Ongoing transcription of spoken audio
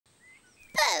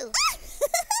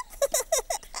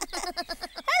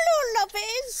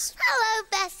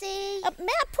May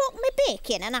I poke my beak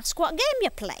in and ask what game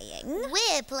you're playing?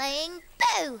 We're playing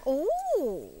Boo.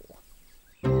 Ooh.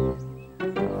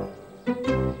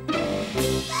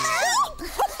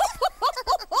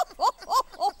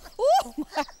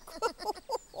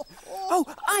 Oh,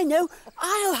 I know.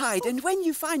 I'll hide, and when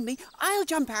you find me, I'll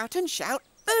jump out and shout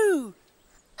boo.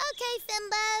 Okay,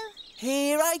 Fimbo.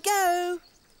 Here I go.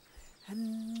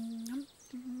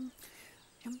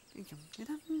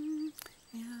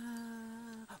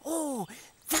 Oh,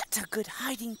 that's a good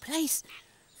hiding place.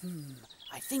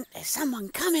 I think there's someone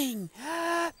coming.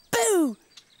 Boo!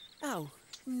 Oh,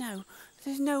 no,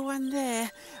 there's no one there.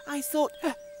 I thought...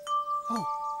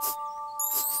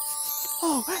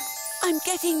 Oh, I'm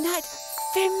getting that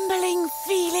fimbling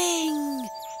feeling.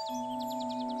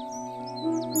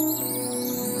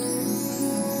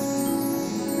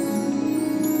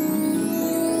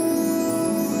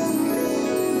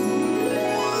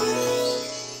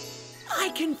 I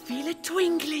can feel it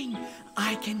twinkling.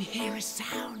 I can hear a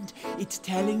sound. It's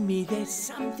telling me there's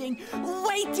something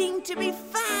waiting to be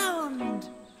found.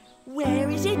 Where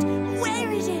is it?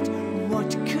 Where is it?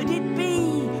 What could it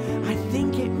be? I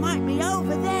think it might be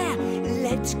over there.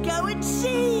 Let's go and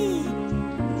see.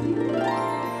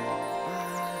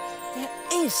 There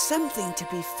is something to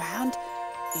be found.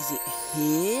 Is it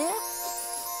here?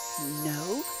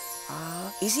 No.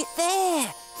 Is it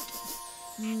there?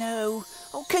 No.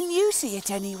 Oh, can you see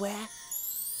it anywhere?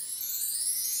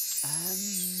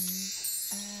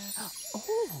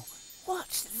 Oh,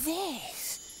 what's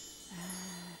this?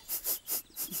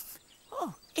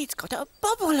 Oh, it's got a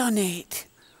bubble on it.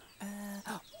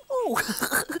 Oh,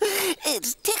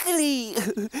 it's tickly.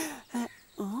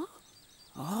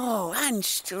 Oh, and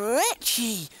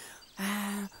stretchy.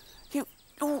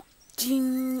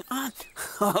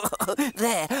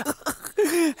 There.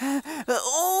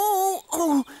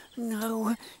 Oh,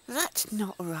 no, that's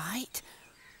not right.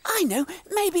 I know,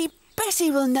 maybe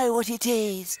Bessie will know what it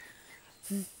is.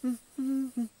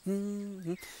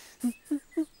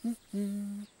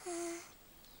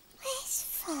 Where's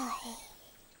Florrie?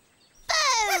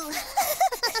 Boo!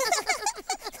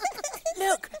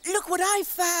 Look what I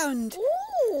found.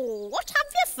 Ooh, what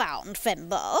have you found,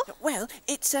 Fimbo? Well,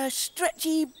 it's a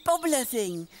stretchy bobbler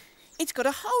thing. It's got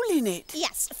a hole in it.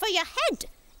 Yes, for your head.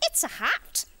 It's a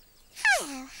hat.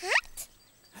 Hello, hat.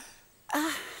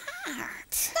 A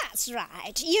hat? That's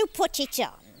right. You put it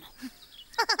on.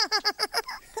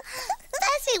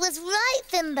 Bessie was right,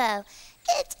 Fimbo.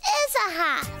 It is a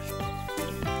hat.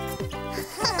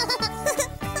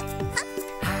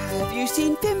 Have you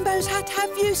seen Fimbo's hat?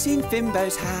 Have you seen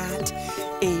Fimbo's hat?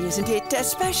 Isn't it a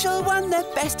special one, the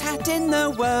best hat in the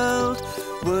world?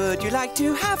 Would you like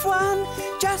to have one,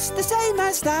 just the same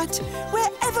as that?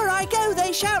 Wherever I go,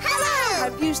 they shout,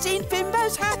 hello! Have you seen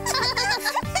Fimbo's hat?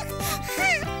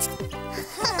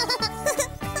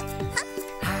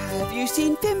 Have you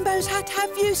seen Fimbo's hat?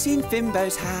 Have you seen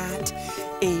Fimbo's hat?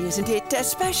 Isn't it a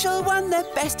special one, the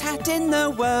best hat in the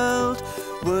world?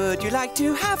 Would you like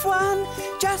to have one,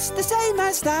 just the same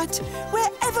as that?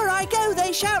 Wherever I go,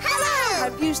 they shout,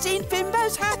 hello! Have you seen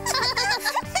Fimbo's hat?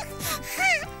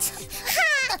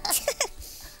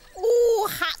 Ooh,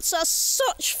 hats are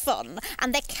such fun,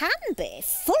 and they can be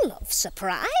full of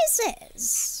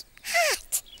surprises.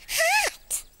 Hat!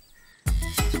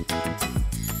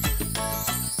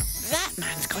 That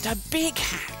man's got a big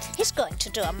hat. He's going to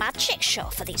do a magic show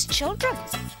for these children.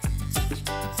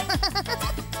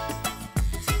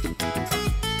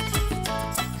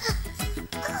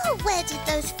 Oh, where did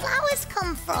those flowers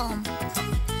come from?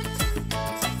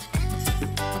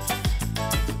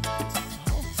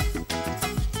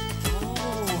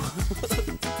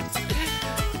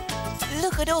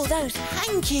 Look at all those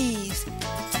hankies.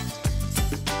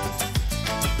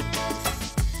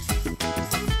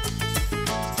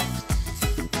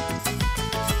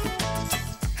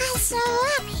 That's a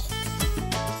rabbit.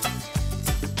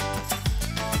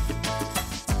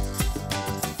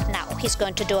 Now he's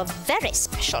going to do a very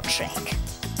special trick.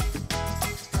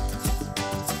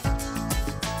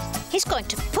 He's going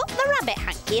to put the rabbit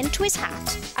hanky into his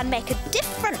hat and make a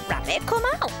different rabbit come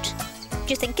out. Do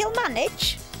you think he'll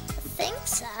manage? I think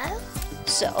so.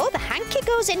 So the hanky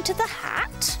goes into the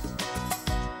hat.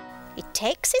 He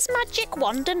takes his magic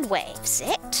wand and waves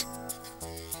it.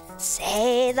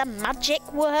 Say the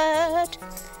magic word.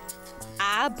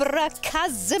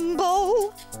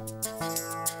 Abracazimbo.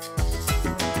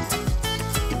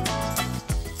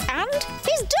 And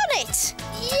he's done it!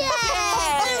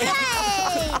 Yay!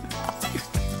 Hooray!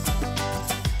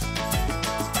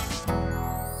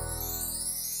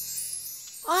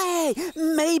 Hey,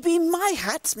 maybe my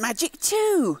hat's magic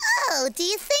too. Oh, do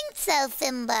you think so,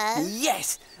 Fimbo?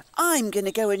 Yes, I'm going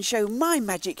to go and show my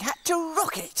magic hat to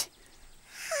Rocket.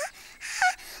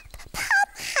 Pom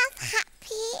have hat,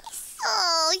 please.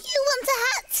 Oh, you want a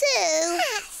hat too?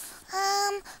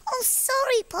 Oh,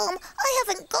 sorry, Pom. I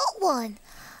haven't got one.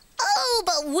 Oh,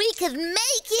 but we could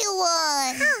make you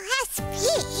one. Oh, yes,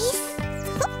 please.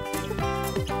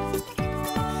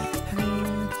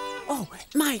 Oh,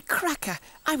 my cracker.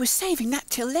 I was saving that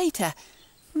till later.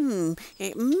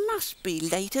 It must be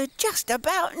later just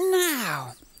about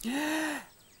now.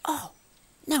 Oh,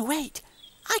 no, wait.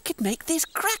 I could make this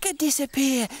cracker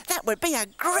disappear. That would be a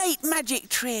great magic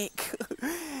trick.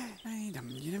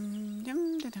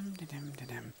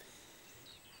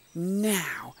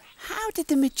 Now, how did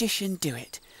the magician do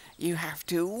it? You have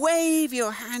to wave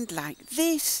your hand like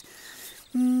this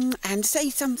and say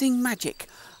something magic.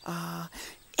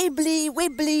 Ibbly,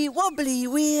 wibbly, wobbly,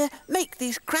 weir, make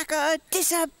this cracker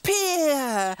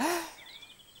disappear.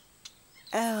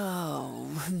 Oh,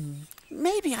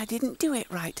 maybe I didn't do it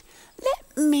right.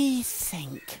 Let me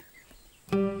think.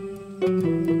 Right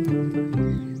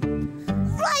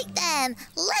then,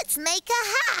 let's make a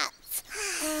hat.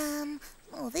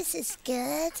 Oh, this is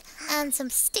good. And some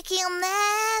sticky on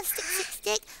there. Stick, stick,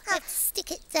 stick. Let's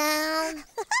stick it down.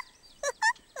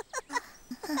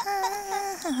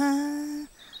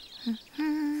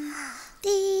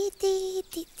 Dee dee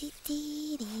dee dee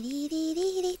dee dee dee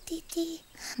dee dee dee.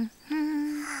 Put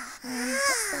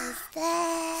those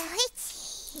there.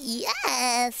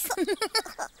 Yes.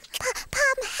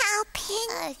 Pom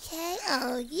helping. Okay.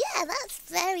 Oh yeah, that's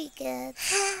very good.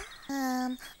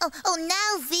 Oh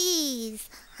now these.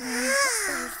 Put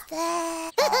those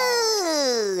there.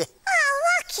 Oh,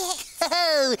 Rocket.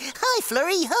 oh, hi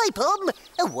Florrie, hi Pom.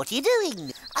 What are you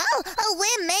doing? Oh,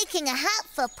 we're making a hat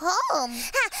for Pom.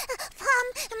 Pom,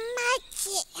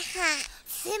 magic hat.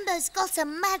 Fimbo's got a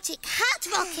magic hat,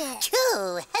 Rocket.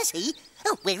 Oh, has he?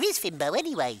 Oh, where is Fimbo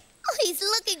anyway? Oh, he's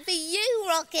looking for you,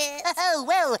 Rocket. Oh,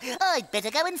 well, I'd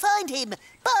better go and find him.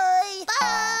 Bye.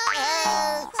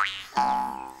 Bye.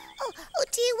 Oh,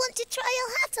 do you want to try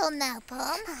your hat on now,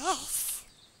 Pom? Yes.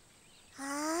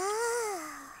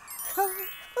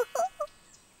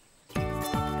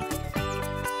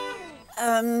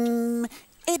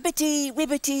 Ibbity,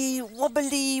 wibbity,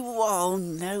 wobbly, oh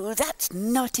no, that's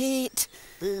not it.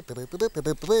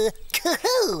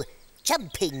 Coo-hoo!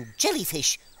 Jumping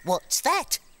jellyfish. What's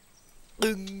that?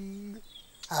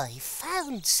 I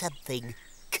found something.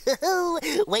 Coo-hoo!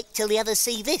 Wait till the others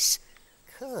see this.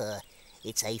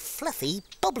 It's a fluffy,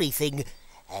 bobbly thing,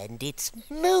 and it's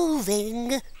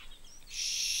moving.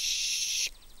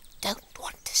 Shh! Don't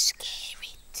want to scare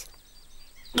it.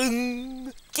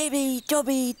 Dibby,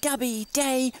 dobby, dubby,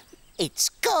 day. It's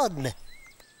gone.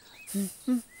 There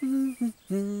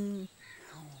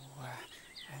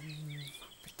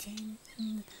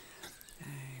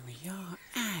we are,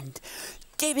 and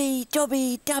dibby,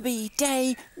 dobby, dubby,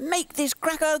 day, make this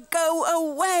cracker go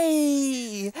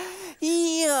away.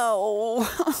 Yo,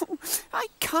 I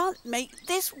can't make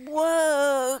this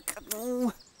work.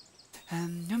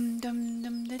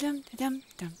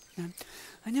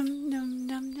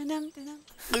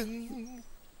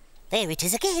 There it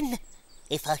is again.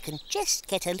 If I can just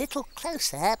get a little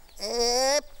closer.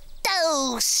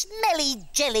 Oh, smelly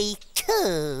jelly.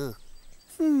 Coo.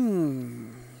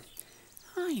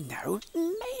 I know.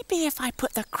 Maybe if I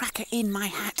put the cracker in my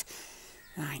hat,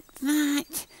 like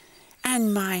that,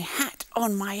 and my hat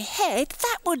on my head,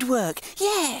 that would work.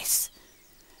 Yes.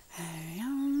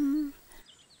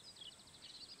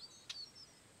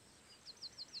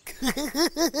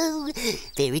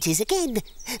 There it is again.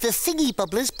 The thingy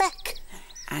bobbler's back.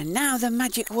 And now the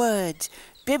magic words.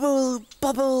 Bibble,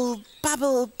 bobble,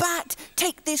 babble, bat,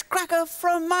 take this cracker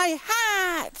from my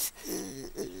hat.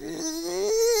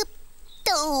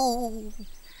 Oh,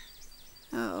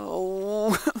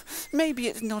 maybe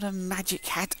it's not a magic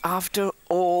hat after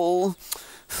all.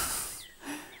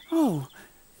 Oh,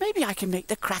 maybe I can make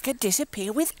the cracker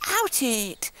disappear without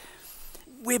it.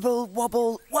 Wibble,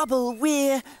 wobble, wobble,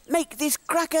 weir, make this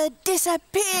cracker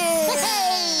disappear.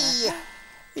 Hey!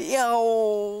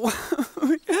 Yo!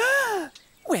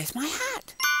 Where's my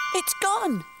hat? It's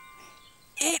gone.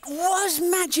 It was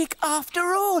magic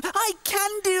after all. I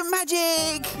can do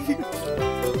magic.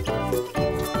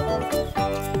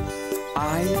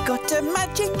 I've got a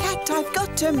magic hat, I've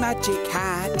got a magic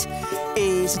hat.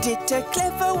 Isn't it a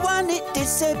clever one? It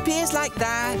disappears like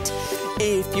that.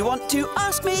 If you want to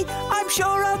ask me, I'm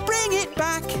sure I'll bring it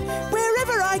back.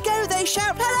 Wherever I go, they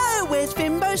shout, hello, where's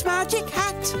Fimbo's magic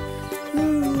hat?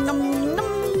 Nom, nom,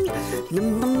 nom,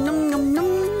 nom, nom, nom,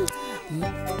 nom.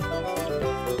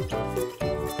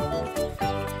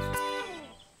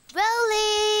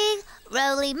 Roly,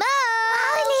 Roly Mo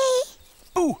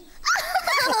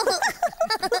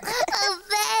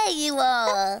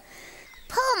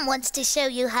wants to show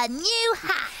you her new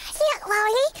hat. Look,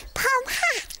 Roly, Pom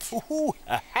hat. Oh,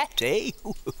 a hat, eh?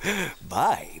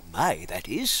 My, that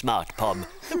is smart, Pom.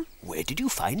 Where did you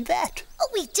find that? Oh,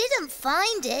 we didn't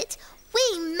find it.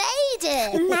 We made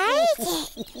it. Made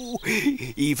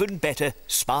it? Even better,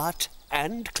 smart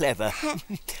and clever.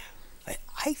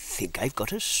 I think I've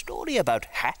got a story about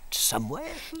hats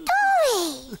somewhere.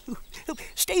 Story?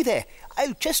 Stay there.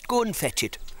 I'll just go and fetch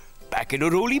it. Back in a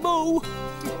Roly Mo.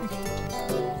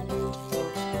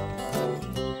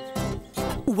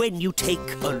 When you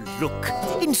take a look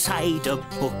inside a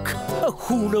book,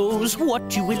 who knows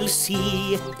what you will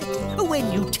see?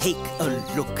 When you take a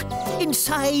look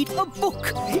inside a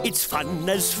book, it's fun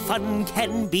as fun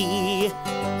can be.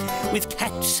 With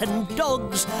cats and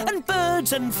dogs and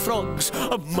birds and frogs,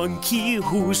 a monkey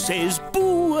who says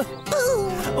boo.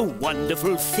 Boo!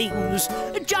 Wonderful things,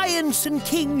 giants and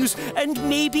kings, and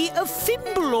maybe a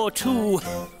Fimble or two.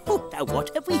 Oh, now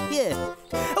what have we here?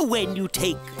 When you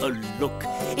take a look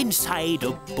inside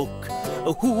a book,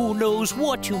 who knows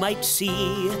what you might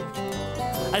see?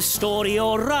 A story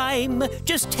or rhyme,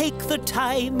 just take the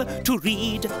time to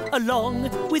read along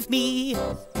with me.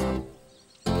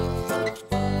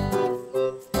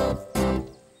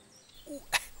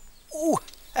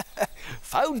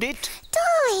 Found it.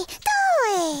 Dory!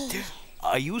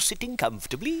 Are you sitting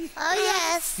comfortably? Oh,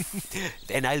 yes.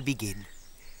 Then I'll begin.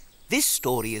 This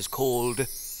story is called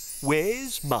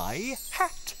Where's My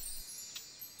Hat?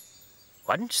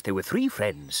 Once there were 3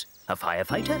 friends, a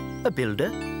firefighter, a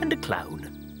builder, and a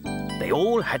clown. They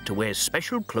all had to wear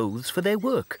special clothes for their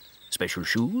work. Special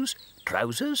shoes,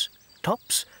 trousers,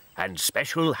 tops, and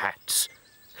special hats.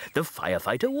 The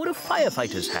firefighter wore a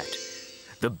firefighter's hat.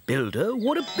 The builder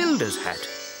wore a builder's hat.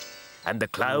 And the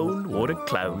clown wore a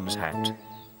clown's hat.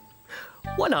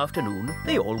 One afternoon,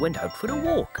 they all went out for a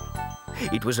walk.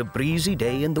 It was a breezy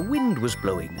day and the wind was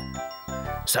blowing.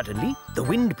 Suddenly, the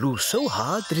wind blew so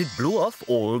hard that it blew off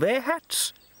all their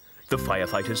hats. The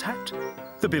firefighter's hat,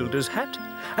 the builder's hat,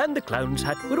 and the clown's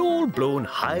hat were all blown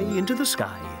high into the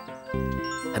sky.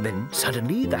 And then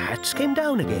suddenly the hats came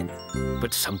down again.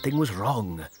 But something was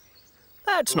wrong.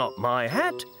 "That's not my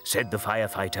hat," said the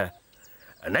firefighter.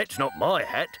 "And that's not my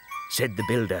hat," said the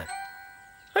builder.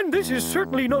 "And this is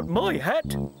certainly not my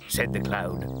hat," said the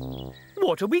clown.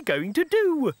 "What are we going to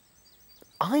do?"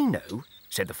 "I know,"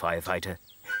 said the firefighter.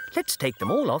 "Let's take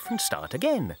them all off and start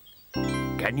again.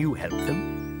 Can you help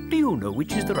them? Do you know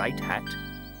which is the right hat?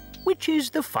 Which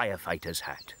is the firefighter's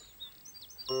hat?"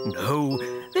 "No,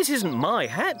 this isn't my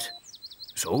hat."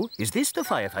 "So, is this the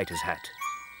firefighter's hat?"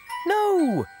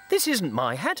 "No, this isn't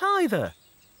my hat either."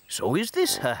 "So is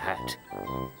this her hat?"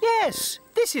 "Yes,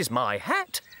 this is my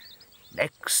hat."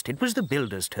 Next, it was the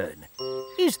builder's turn.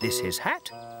 "Is this his hat?"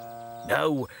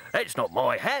 "No, that's not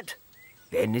my hat."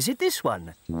 "Then is it this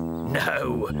one?"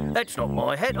 "No, that's not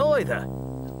my hat either."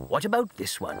 "What about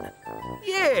this one?"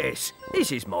 "Yes,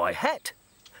 this is my hat."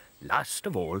 Last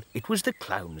of all, it was the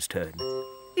clown's turn.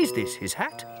 "Is this his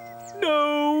hat?"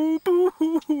 "No,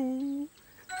 boo-hoo-hoo."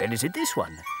 "Then is it this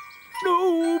one?"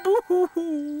 "No,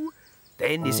 boo-hoo-hoo."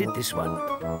 "Then is it this one?"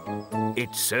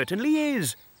 "It certainly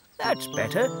is." "That's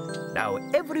better. Now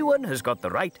everyone has got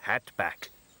the right hat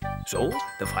back." So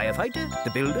the firefighter,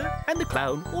 the builder, and the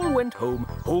clown all went home,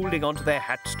 holding onto their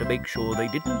hats to make sure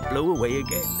they didn't blow away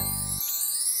again.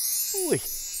 Ooh,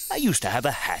 I used to have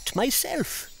a hat myself.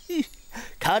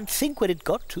 Can't think where it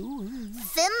got to.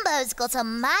 Fimbo's got a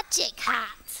magic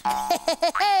hat.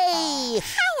 Hey!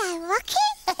 Hello,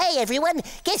 Rocket. Hey, everyone.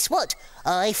 Guess what?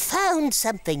 I found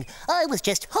something. I was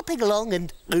just hopping along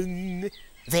and...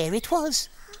 there it was.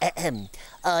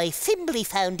 I fimbly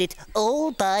found it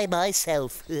all by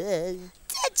myself.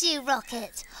 Did you,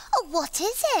 Rocket? Oh, what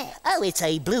is it? Oh, it's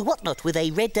a blue whatnot with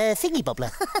a red thingy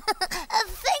bobbler. A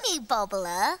thingy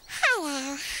bobbler?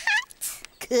 Hello,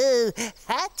 hat.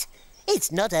 Hat?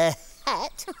 It's not a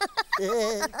hat.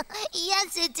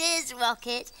 Yes, it is,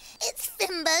 Rocket. It's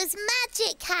Fimbo's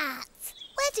magic hat.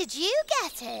 Where did you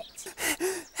get it?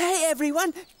 Hey,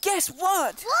 everyone, guess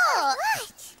what?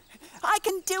 What? I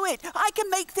can do it. I can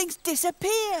make things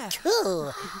disappear.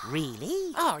 Cool.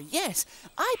 Really? Oh, yes.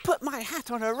 I put my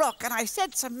hat on a rock and I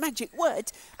said some magic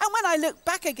words, and when I looked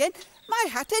back again, my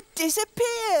hat had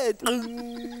disappeared.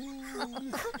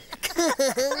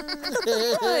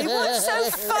 Hey, what's so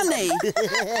funny?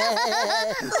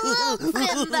 Look,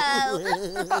 Fimbo.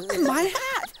 My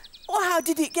hat? Well, how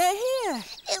did it get here?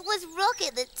 It was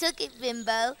Rocket that took it,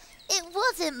 Fimbo. It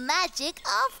wasn't magic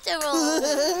after all.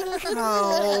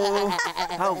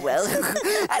 Oh, well.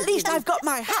 At least I've got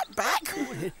my hat back.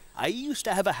 I used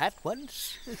to have a hat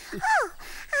once. Here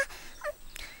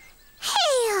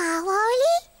you are,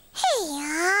 Roly. Here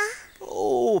Here.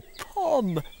 Oh,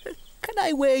 Pom, can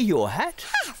I wear your hat?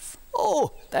 Yes.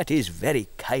 Oh, that is very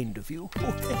kind of you.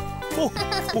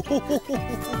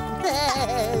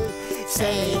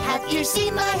 Say, have you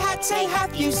seen my hat? Say,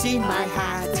 have you seen my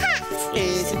hat? Hat.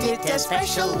 Isn't it a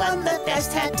special one, the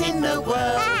best hat in the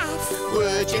world? Yes.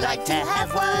 Would you like to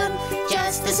have one,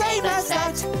 just the same as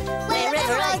that?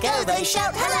 Wherever I go, they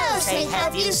shout hello. Say,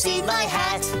 have you seen my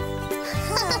hat?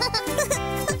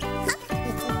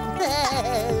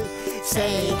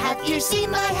 Say, have you seen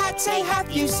my hat? Say, have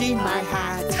you seen my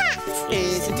hat? Hat.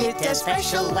 Isn't it a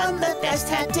special one, the best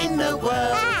hat in the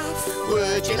world? Yes.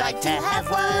 Would you like to have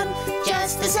one,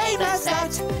 just the same as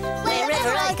that?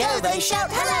 Wherever I go, they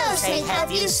shout hello. Say, have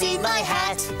you seen my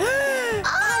hat? Oh.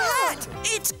 Hat!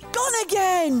 It's gone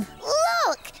again!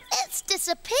 Look, it's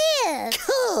disappeared.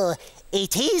 Cool.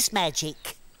 It is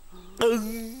magic.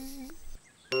 Hiya,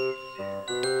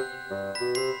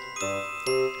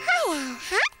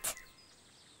 hat.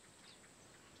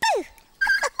 Boo.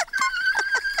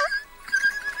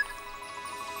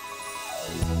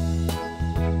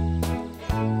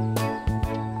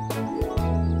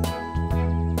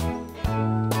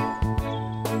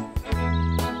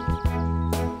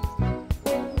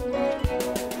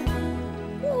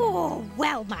 Oh,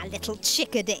 well, my little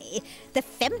chickadee, the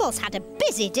Fimbles had a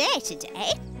busy day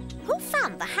today. Who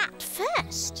found the hat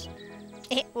first?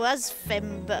 It was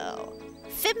Fimbo.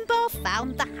 Fimbo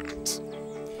found the hat.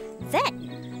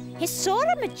 Then he saw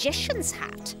a magician's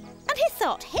hat, and he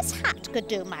thought his hat could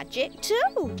do magic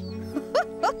too.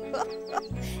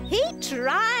 He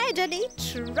tried and he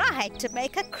tried to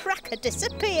make a cracker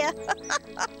disappear.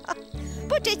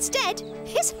 But instead,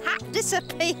 his hat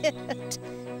disappeared.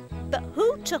 But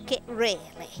who took it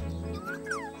really?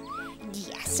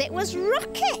 Yes, it was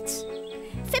Rocket.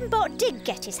 Fimbo did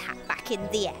get his hat back in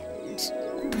the end.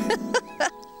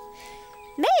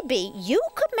 Maybe you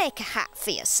could make a hat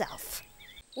for yourself.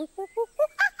 Oh,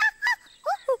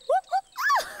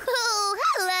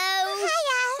 hello.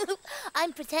 Hiya.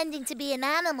 I'm pretending to be an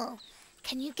animal.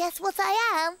 Can you guess what I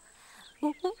am?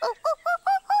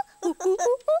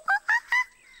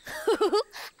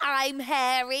 I'm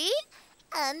hairy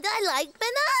and I like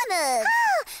bananas.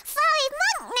 Oh, Florrie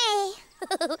Monkey.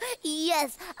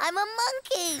 Yes, I'm a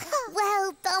monkey.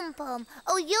 Well done, Pom.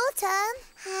 Oh, your turn.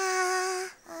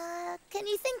 Can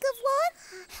you think of one?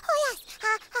 Oh, yes.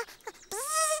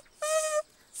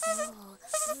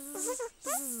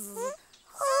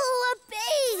 Oh, a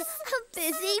bee. A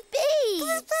busy bee.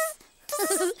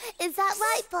 Is that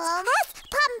right, Pom? Yes,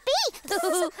 Pom bee.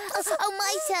 Oh,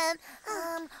 my turn.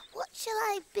 What shall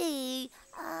I be?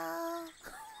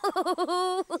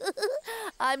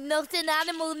 I'm not an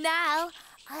animal now.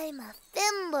 I'm a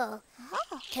thimble.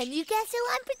 Can you guess who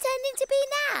I'm pretending to be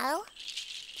now?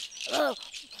 Oh,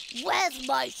 where's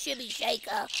my shimmy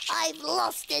shaker? I've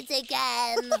lost it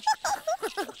again.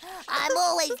 I'm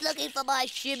always looking for my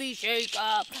shimmy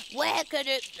shaker. Where could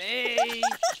it be?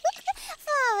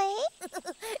 Florrie.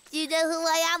 Do you know who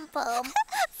I am, Pom?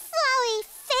 Florrie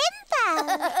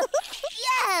Fimbo.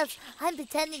 Yes, I'm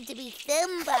pretending to be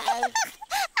Fimbo.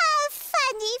 Oh,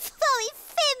 funny Florrie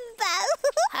Fimbo.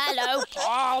 Hello,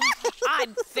 Pom.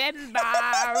 I'm Fimbo.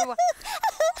 Hello,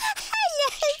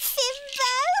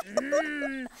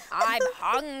 Fimbo. I'm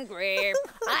hungry.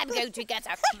 I'm going to get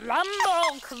a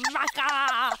crumble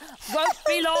cracker. Won't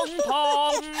be long,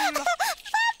 Pom.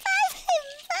 Bye-bye,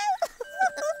 Fimbo.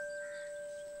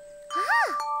 Oh,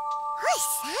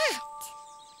 what's that?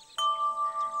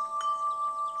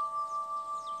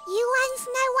 You ones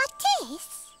know what this?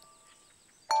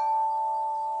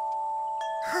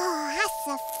 Oh, that's a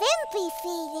Fimpy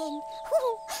feeling.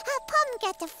 Pom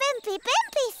get a Fimpy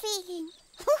Bimpy feeling.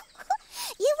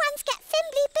 You ones get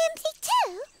Fimbly Bimply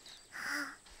too?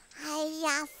 Are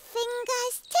your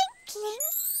fingers tinkling?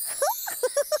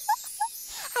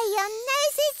 Are your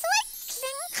noses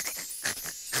wiggling?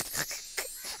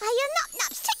 Are your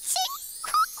knock-knocks twitching?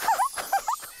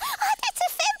 Oh, that's a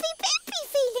Fimpy Bimpy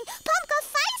feeling. Pom, go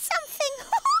find something.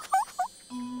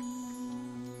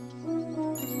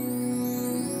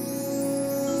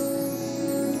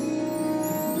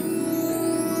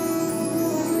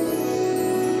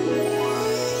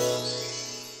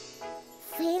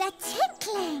 Feel a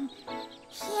tinkling.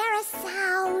 Hear a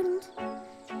sound.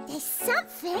 There's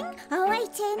something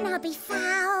awaiting to be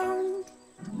found.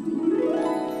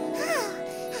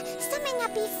 Something to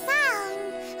be found.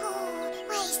 Oh,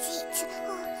 where is it?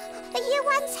 Oh, you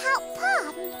once help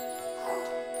Pom. Oh,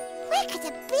 where could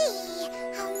it be?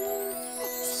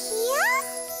 Here?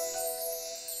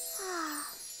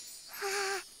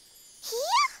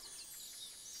 Here?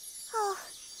 Oh,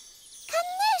 can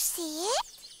you see it?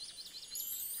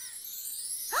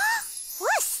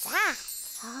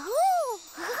 Oh,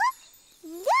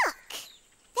 look!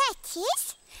 There it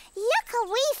is. Look what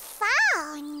we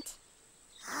found.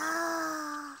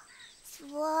 Oh, it's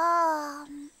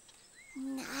warm.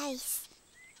 Nice.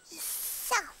 It's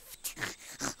soft.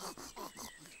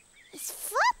 It's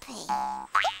floppy.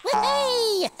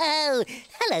 Hey! Oh,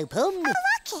 hello, Pom. A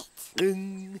rocket.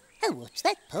 Oh, what's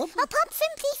that, Pom? A Pom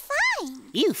simply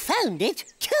fine. You found it?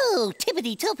 Oh,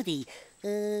 tippity-toppity.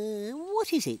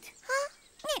 What is it? Huh?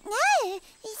 No,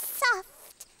 it's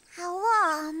soft and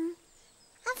warm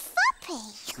and floppy.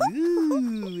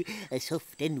 Ooh, a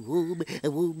soft and warm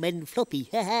and floppy.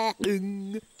 I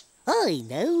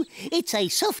know. It's a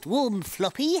soft, warm,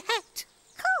 floppy hat.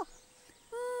 Cool.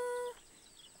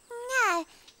 No,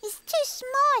 it's too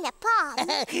small a Pom.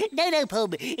 No,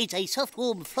 Pom. It's a soft,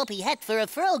 warm, floppy hat for a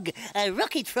frog. A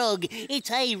rocket frog.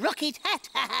 It's a rocket hat.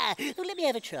 Let me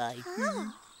have a try.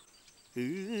 Oh.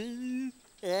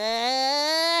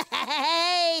 Hey!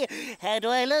 How do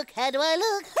I look? How do I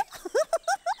look?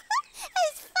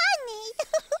 It's funny.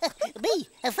 Me?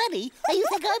 Funny? You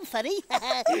think I'm funny?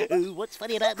 What's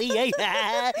funny about me, eh?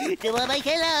 Do I make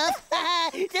you laugh?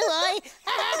 Do I?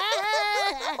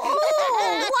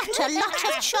 Oh, what a lot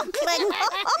of chuckling.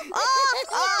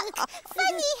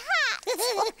 Funny hat.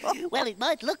 Well, it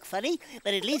might look funny,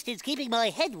 but at least it's keeping my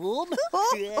head warm.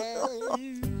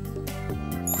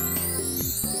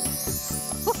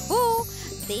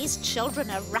 These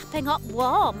children are wrapping up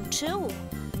warm too.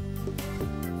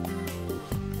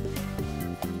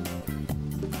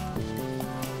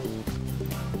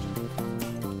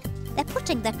 They're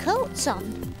putting their coats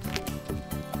on.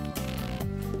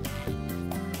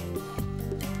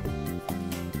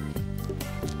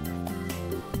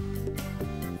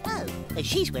 Oh,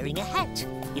 she's wearing a hat.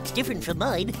 It's different from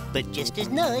mine, but just as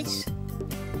nice.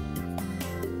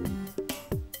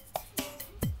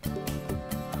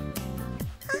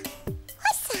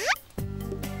 What's that?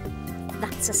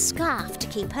 That's a scarf to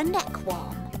keep her neck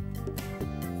warm.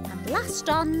 And last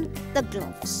on, the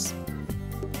gloves.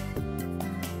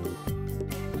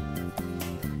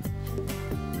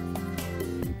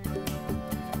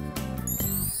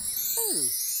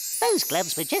 Those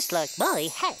gloves were just like my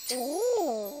hat.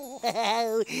 Oh.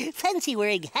 Fancy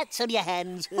wearing hats on your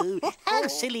hands. How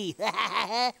silly.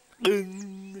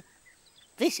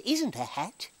 This isn't a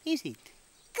hat, is it?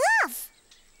 Guff.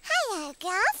 Hello,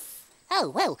 Guff. Oh,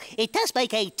 well, it does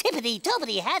make a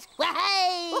tippity-toppity hat.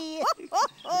 Wahey!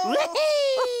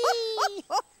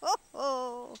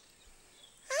 Oh.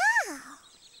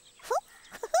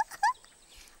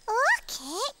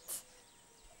 Rocket.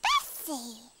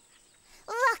 Bessie.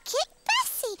 Rocket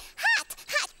Bessie. Hat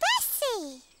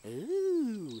Bessie.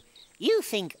 Ooh, you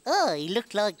think I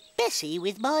look like Bessie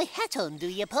with my hat on, do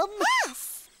you, Pom? Yes.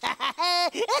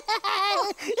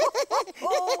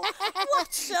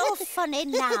 What's so funny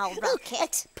now,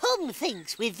 Rocket? Pom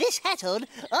thinks with this hat on,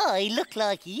 I look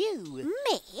like you.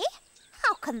 Me?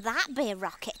 How can that be,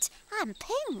 Rocket? I'm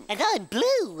pink. And I'm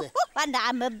blue. And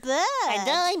I'm a bird. And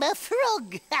I'm a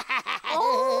frog.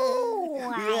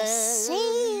 Oh, I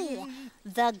see.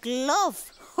 The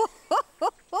glove.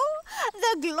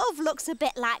 The glove looks a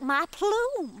bit like my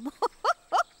plume.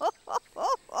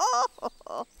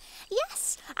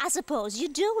 Yes, I suppose you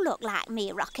do look like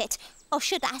me, Rocket. Or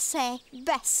should I say,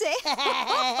 Bessie?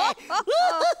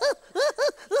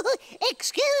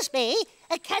 Excuse me,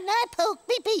 can I poke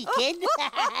me beak in?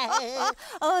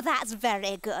 Oh, that's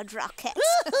very good, Rocket.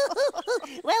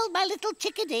 Well, my little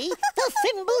chickadee, the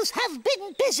Fimbles have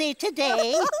been busy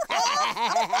today.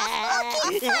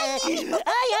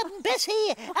 I am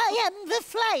Bessie. I am the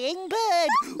flying bird.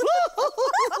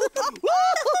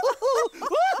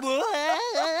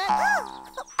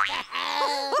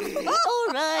 All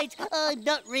right, I'm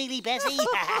not really Bessie.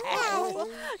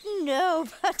 No,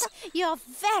 but you're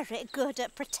very good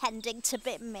at pretending to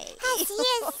be me. Yes, he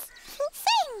is.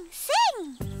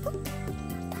 Sing.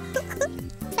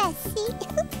 Bessie.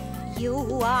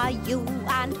 You are you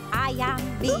and I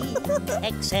am me.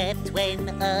 Except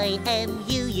when I am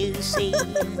you, you see.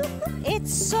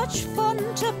 It's such fun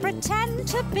to pretend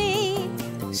to be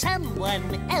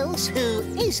someone else who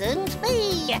isn't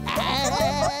me.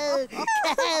 Hey,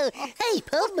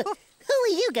 Pom, who are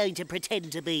you going to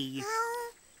pretend to be?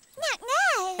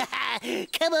 No.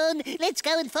 Come on, let's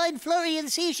go and find Florrie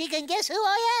and see if she can guess who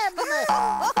I am.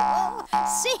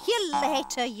 See you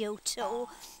later, you two.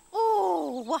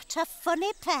 Oh, what a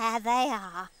funny pair they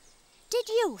are. Did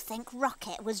you think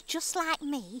Rocket was just like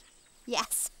me?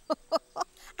 Yes,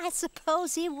 I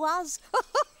suppose he was.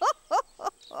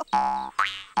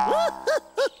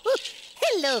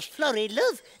 Hello, Florrie,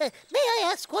 love. May I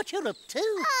ask what you're up to?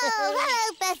 Oh,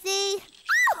 hello, Bessie.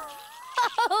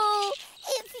 Oh,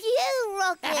 it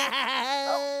Rocket.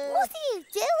 Oh, what are you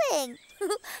doing?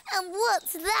 And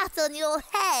what's that on your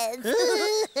head?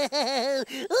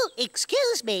 Oh,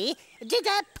 excuse me. Did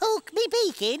I poke me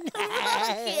beak in?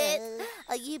 Rocket,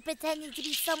 are you pretending to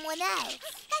be someone else?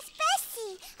 That's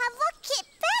Bessie, a Rocket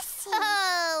Bessie.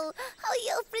 Oh,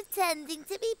 you're pretending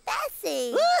to be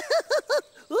Bessie.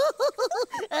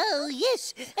 Oh,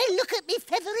 yes. Look at me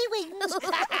feathery wings.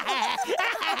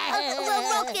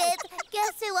 Well, Rocket,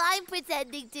 guess who I'm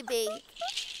pretending to be?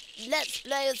 Let's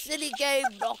play a silly game,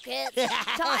 Rocket.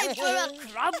 Time for a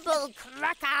crumble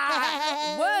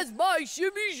cracker. Where's my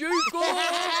shimmy shaker?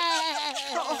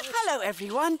 Oh, hello,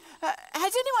 everyone.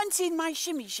 Has anyone seen my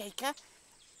shimmy shaker?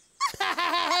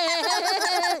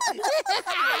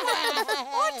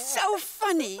 What's so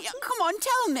funny? Come on,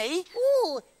 tell me.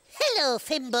 Oh, hello,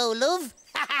 Fimbo, love.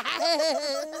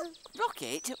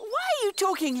 Rocket, why are you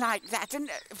talking like that? And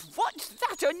what's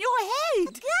that on your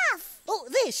head? Gaff. Oh,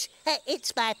 this.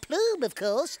 It's my plume, of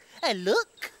course.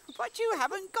 Look. But you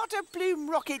haven't got a plume,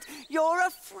 Rocket. You're a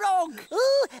frog.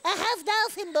 Oh, I have now,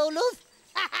 Fimbo, love.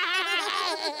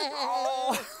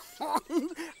 Oh.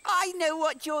 I know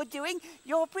what you're doing.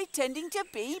 You're pretending to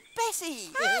be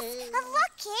Bessie. A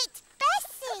Rocket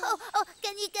Bessie. Oh,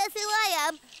 can you guess who I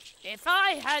am? If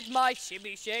I had my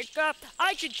shimmy shaker,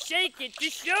 I could shake it to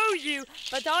show you,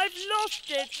 but I've lost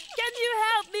it. Can you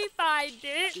help me find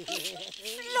it?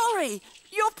 Florrie,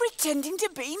 you're pretending to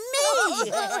be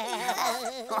me.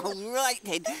 All right,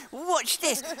 then. Watch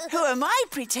this. Who am I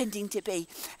pretending to be?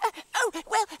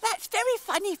 Well, that's very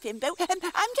funny, Fimbo.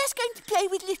 I'm just going to play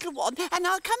with little one, and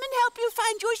I'll come and help you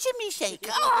find your shimmy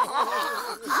shaker.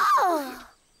 Oh,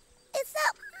 is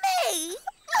that me?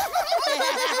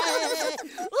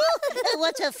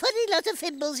 What a funny lot of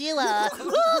Fimbles you are.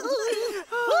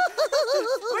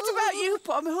 What about you,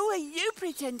 Pom? Who are you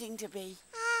pretending to be?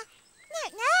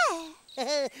 No.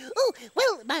 Oh,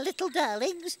 well, my little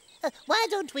darlings, why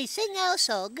don't we sing our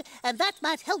song, and that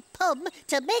might help Pom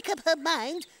to make up her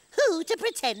mind who to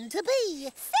pretend to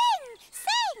be.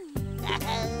 Sing.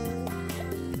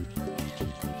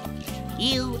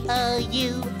 You are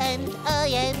you and I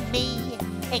am me,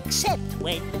 except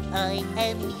when I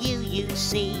am you, you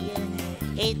see.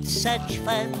 It's such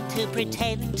fun to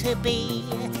pretend to be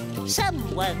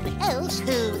someone else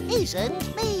who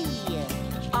isn't me.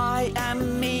 I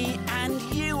am me and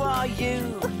you are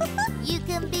you. You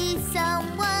can be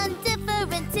someone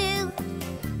different too.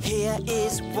 Here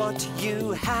is what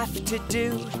you have to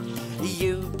do.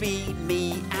 You be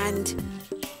me and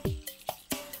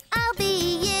I'll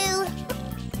be you.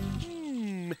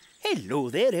 Hello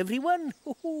there, everyone.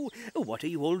 What are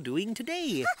you all doing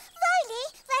today? Roly,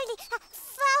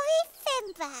 Florrie,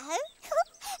 Fimbo,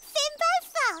 Fimble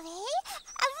Valley,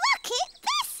 a Rocket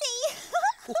Bessie.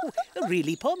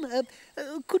 Really, Pom?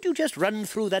 Could you just run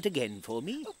through that again for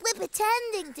me? We're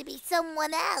pretending to be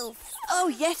someone else. Oh,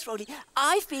 yes, Rolly.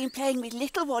 I've been playing with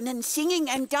little one and singing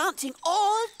and dancing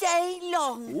all day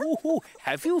long. Oh,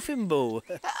 have you, Fimbo?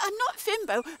 I'm not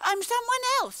Fimbo. I'm someone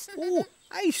else. Oh,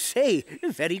 I say,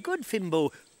 very good,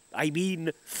 Fimbo. I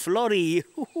mean, Florrie.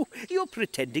 You're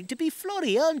pretending to be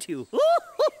Florrie, aren't you?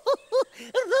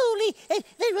 Roly,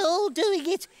 they're all doing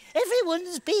it.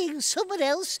 Everyone's being someone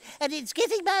else, and it's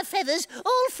getting my feathers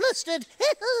all flustered.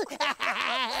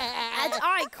 And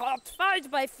I can't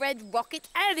find my friend Rocket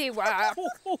anywhere.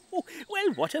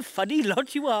 Well, what a funny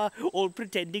lot you are, all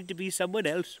pretending to be someone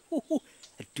else.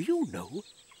 Do you know,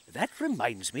 that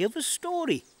reminds me of a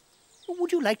story.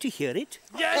 Would you like to hear it?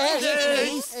 Yes,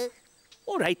 please.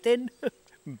 All right, then.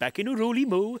 Back in a Roly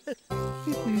Mo.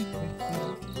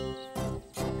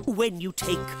 When you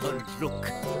take a look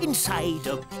inside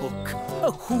a book,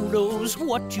 who knows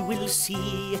what you will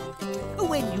see?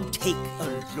 When you take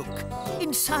a look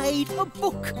inside a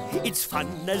book, it's fun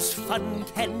as fun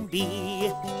can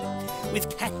be.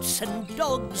 With cats and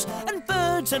dogs and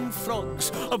birds and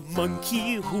frogs, a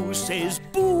monkey who says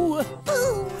boo,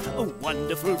 boo.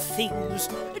 Wonderful things,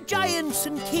 giants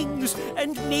and kings,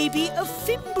 and maybe a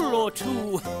Fimble or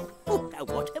two. Now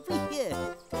what have we here?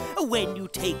 When you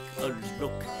take a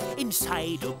look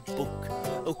inside a book,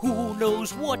 who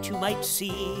knows what you might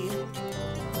see?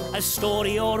 A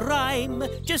story or rhyme,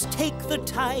 just take the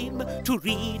time to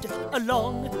read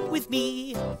along with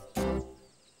me.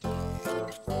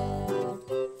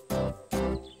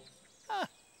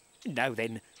 Now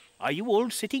then, are you all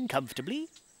sitting comfortably?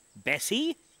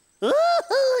 Bessie?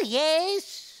 Oh,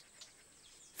 yes.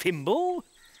 Fimbo?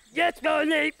 Yes,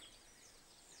 Roly.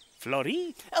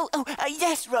 Florrie?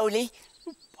 Yes, Rolly.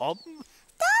 Pom?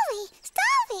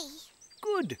 Story.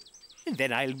 Good.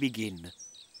 Then I'll begin.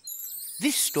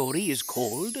 This story is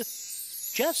called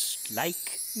Just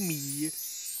Like Me.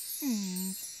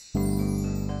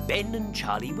 Ben and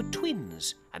Charlie were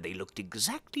twins, and they looked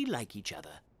exactly like each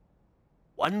other.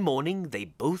 One morning, they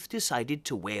both decided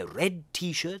to wear red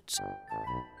T-shirts.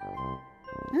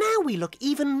 "Now we look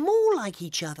even more like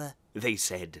each other," they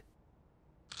said.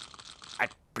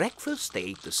 At breakfast, they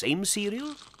ate the same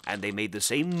cereal, and they made the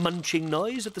same munching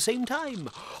noise at the same time.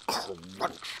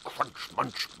 Munch, crunch,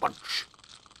 munch, munch.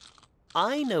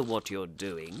 "I know what you're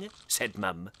doing," said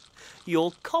Mum.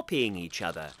 "You're copying each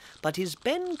other. But is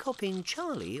Ben copying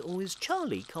Charlie, or is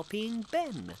Charlie copying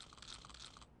Ben?"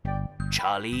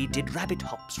 Charlie did rabbit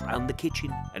hops round the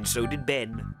kitchen, and so did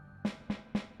Ben.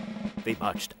 They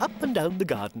marched up and down the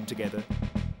garden together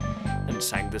and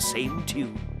sang the same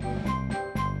tune.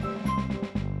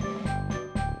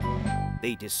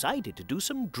 They decided to do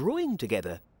some drawing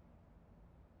together.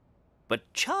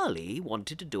 But Charlie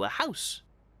wanted to do a house,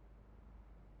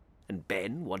 and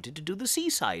Ben wanted to do the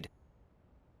seaside.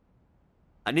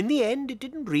 And in the end, it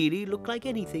didn't really look like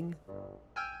anything.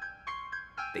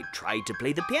 They tried to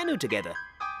play the piano together,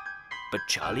 but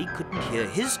Charlie couldn't hear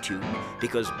his tune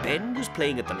because Ben was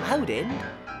playing at the loud end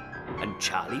and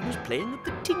Charlie was playing at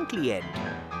the tinkly end.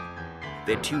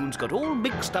 Their tunes got all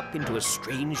mixed up into a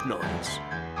strange noise.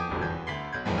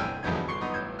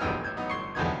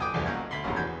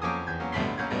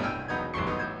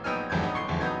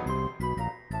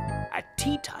 At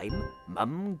tea time,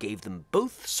 Mum gave them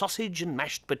both sausage and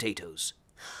mashed potatoes.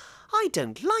 "I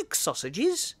don't like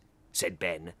sausages," said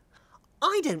Ben.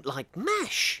 "I don't like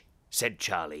mash," said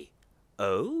Charlie.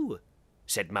 "Oh,"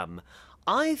 said Mum.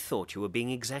 "I thought you were being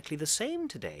exactly the same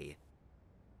today."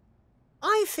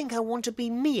 "I think I want to be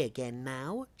me again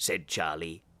now," said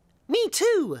Charlie. "Me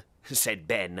too," said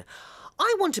Ben.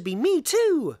 "I want to be me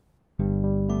too."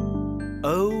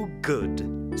 "Oh, good,"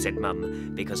 said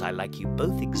Mum, "because I like you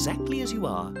both exactly as you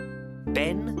are,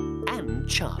 Ben and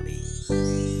Charlie."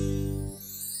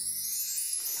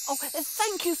 Oh,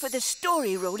 thank you for the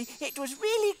story, Roly. It was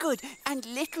really good, and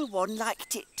Little One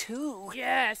liked it too.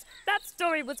 Yes, that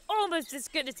story was almost as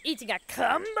good as eating a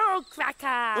crumble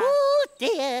cracker. Oh,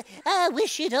 dear. I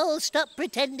wish you'd all stop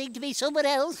pretending to be someone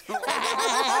else.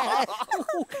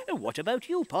 What about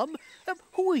you, Pom?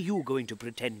 Who are you going to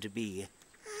pretend to be?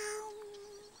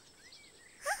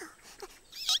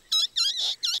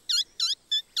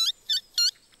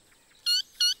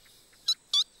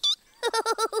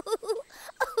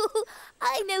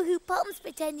 I know who Pom's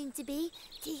pretending to be.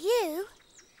 Do you?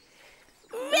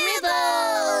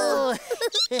 Ribble! A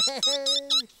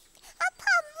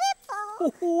Pom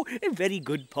Ribble. Oh, very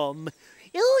good, Pom.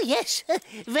 Oh, yes.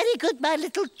 Very good, my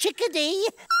little chickadee.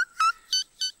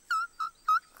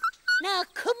 Now,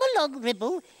 come along,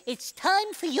 Ribble. It's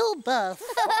time for your bath.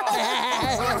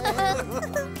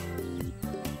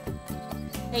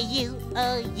 You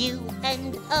are you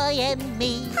and I am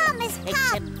me. Pom is Pom.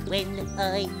 Except when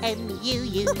I am you,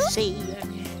 you see.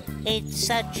 It's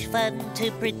such fun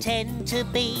to pretend to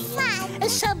be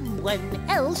someone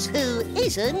else who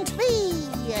isn't me.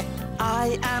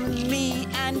 I am me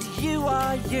and you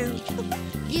are you.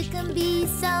 You can be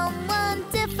someone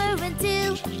different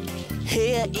too.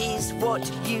 Here is what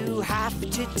you have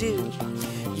to do.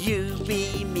 You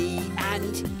be me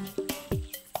and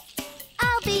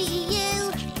I'll be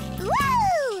you.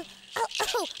 Woo!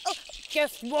 Oh.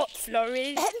 Guess what,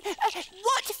 Florrie?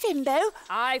 What, Fimbo?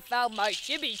 I found my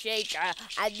shimmy shaker,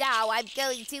 and now I'm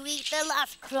going to eat the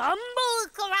last crumble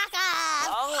cracker.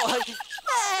 oh,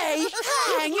 hey,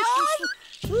 hang on.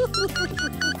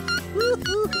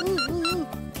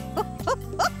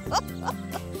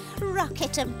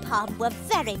 Rocket and Pom were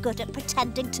very good at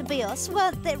pretending to be us,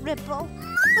 weren't they, Ribble?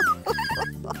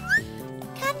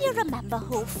 Can you remember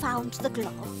who found the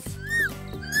glove?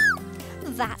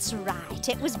 That's right,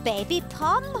 it was Baby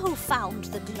Pom who found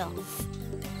the glove.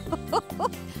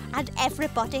 And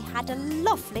everybody had a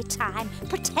lovely time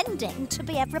pretending to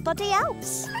be everybody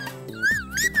else.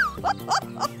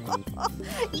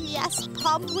 Yes,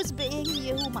 Pom was being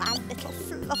you, my little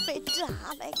fluffy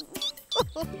darling.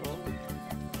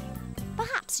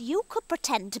 Perhaps you could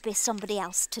pretend to be somebody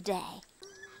else today.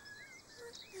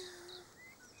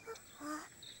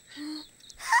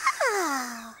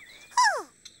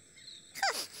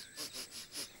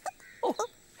 Oh,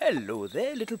 hello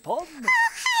there, little Pom.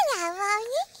 Hello,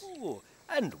 Roly. Oh,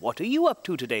 and what are you up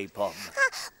to today, Pom?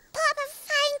 Pom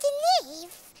found a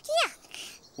leaf. Look.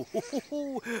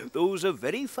 Oh, those are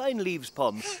very fine leaves,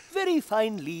 Pom. Very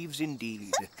fine leaves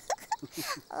indeed.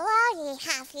 Roly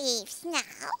have leaves now.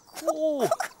 Oh,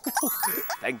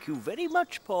 thank you very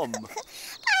much, Pom.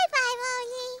 Bye-bye,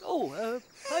 Roly. Oh,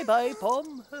 bye-bye,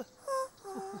 Pom.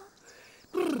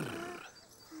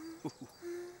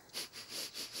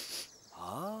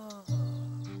 Ah.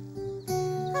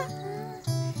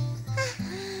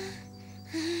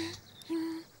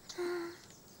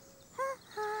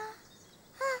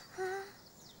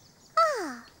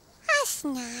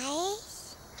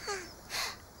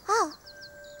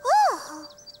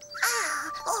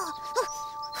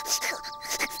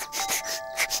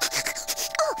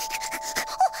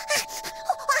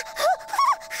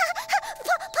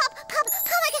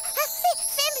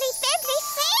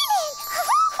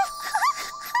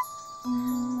 Feel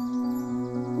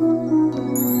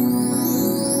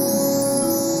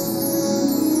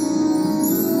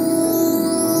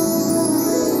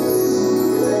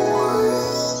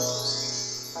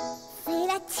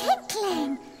a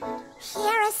tinkling,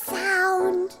 hear a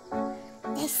sound.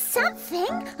 There's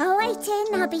something awaiting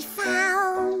to be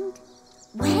found.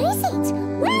 Where is it?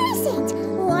 Where is it?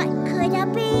 What could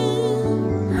it be?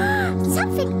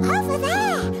 Something over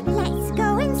there. Let's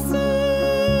go and see.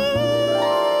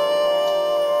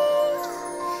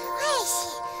 Where is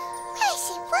it? Where is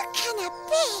it? What can it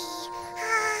be?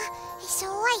 It's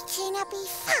waiting to be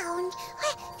found.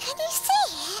 Where, can you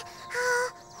see it?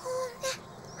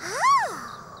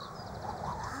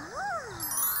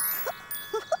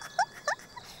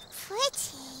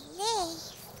 Pretty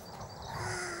leaf.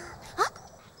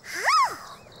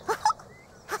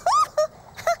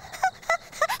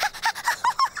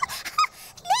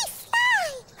 Leaf fly.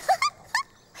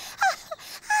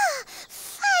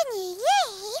 Funny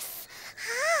leaf.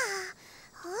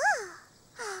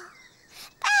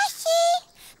 Bashy,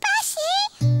 Bashy.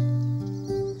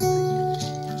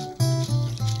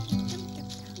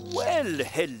 Well,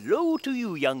 hello to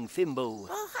you, young Fimbo.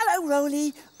 Oh, hello,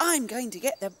 Roly. I'm going to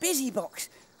get the busy box.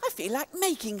 I feel like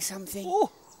making something.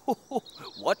 Oh,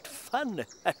 what fun.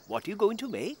 And what are you going to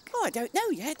make? Oh, I don't know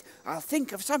yet. I'll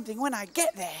think of something when I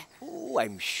get there. Oh,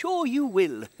 I'm sure you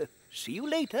will. See you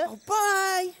later. Oh,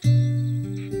 bye.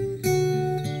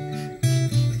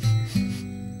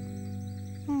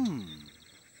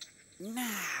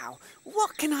 Now,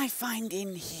 what can I find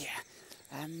in here?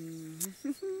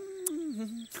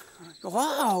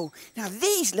 Wow, now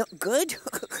these look good.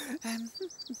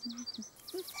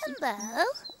 Fimbo,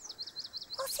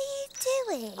 what are you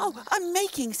doing? Oh, I'm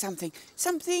making something.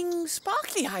 Something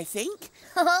sparkly, I think.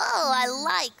 Oh, I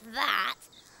like that.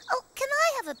 Oh, can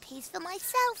I have a piece for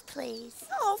myself, please?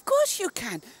 Oh, of course you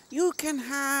can. You can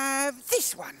have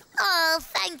this one. Oh,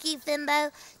 thank you,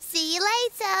 Fimbo. See you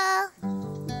later.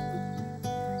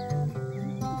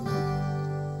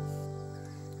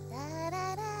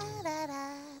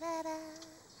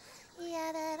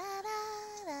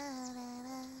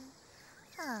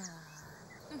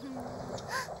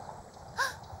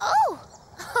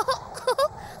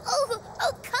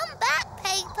 Oh, come back,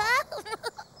 paper.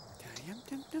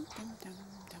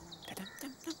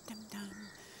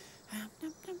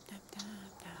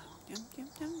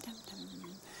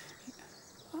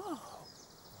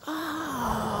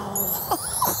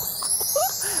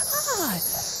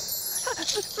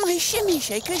 My shimmy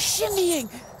shaker's shimmying,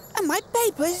 and my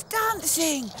paper's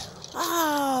dancing.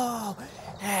 Oh,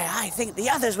 I think the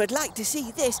others would like to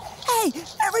see this. Hey,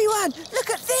 everyone, look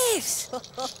at this. People!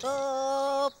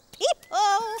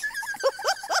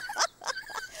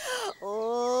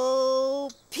 Oh,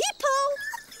 people!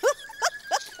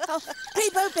 Oh,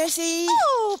 Peepo, Bessie.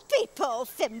 Oh, people,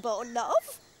 Fimbo,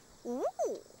 love.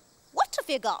 Ooh, what have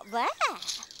you got there?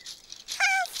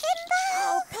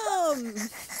 Oh, Pom.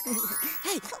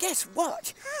 Hey, guess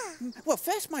what? Well,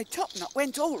 first my top knot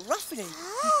went all ruffly.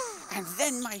 And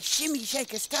then my shimmy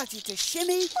shaker started to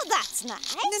shimmy. Oh, that's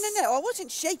nice. No, I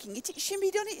wasn't shaking it. It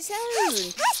shimmied on its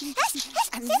own.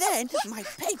 And then my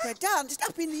paper danced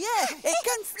up in the air. It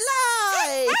can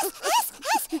fly.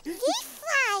 Leaf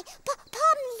fly.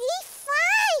 Pom, leaf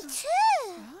fly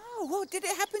too. Oh, well, did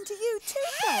it happen to you too,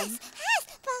 Pom? Yes,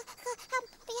 but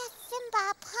yes,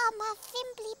 Fimba, Pom,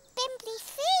 Fimbly, Bimbly,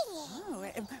 Feely. Oh,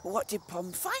 what did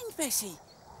Pom find, Bessie?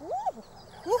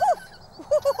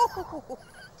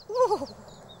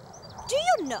 Do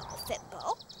you know,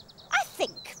 Fimbo? I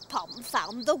think Pom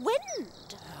found the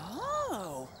wind.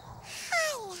 Oh.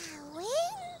 Hello,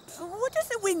 wind. What does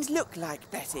the wind look like,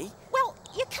 Bessie? Well,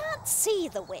 you can't see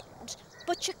the wind,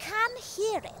 but you can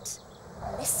hear it.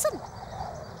 Listen.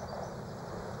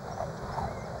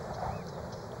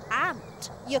 And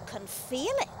you can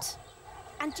feel it.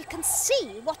 And you can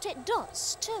see what it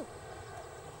does, too.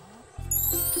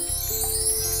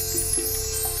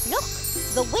 Look,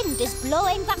 the wind is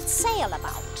blowing that sail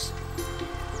about.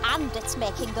 And it's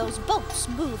making those boats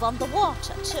move on the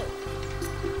water, too.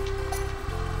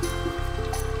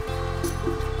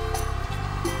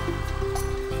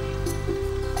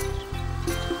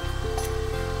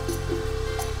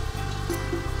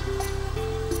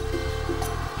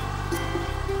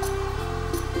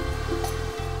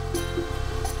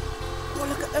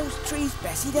 Trees,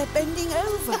 Bessie, they're bending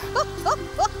over.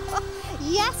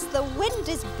 Yes, the wind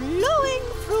is blowing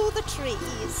through the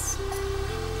trees.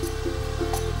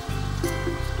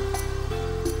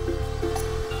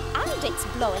 And it's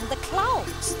blowing the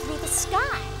clouds through the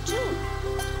sky, too.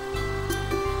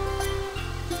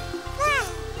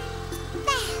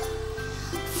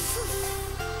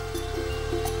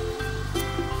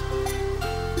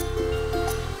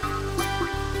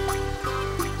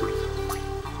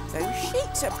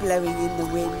 bits are blowing in the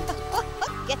wind.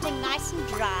 Getting nice and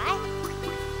dry.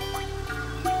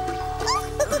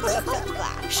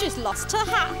 She's lost her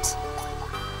hat.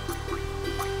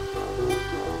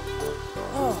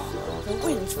 Oh, the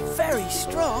wind's very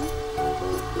strong.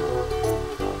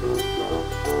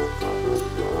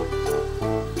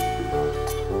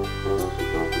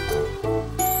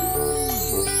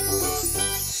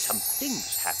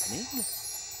 Something's happening.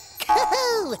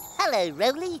 Oh, hello,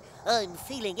 Roly. I'm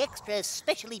feeling extra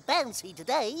especially bouncy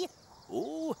today.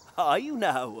 Oh, are you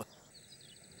now?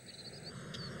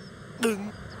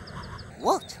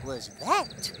 What was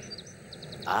that?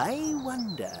 I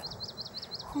wonder.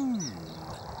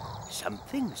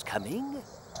 Something's coming.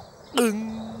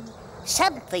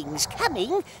 Something's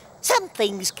coming.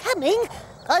 Something's coming.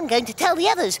 I'm going to tell the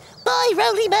others. Bye,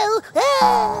 Roly Mo.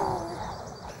 Ah!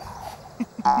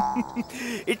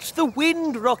 It's the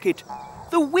wind rocket.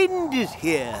 The wind is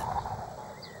here.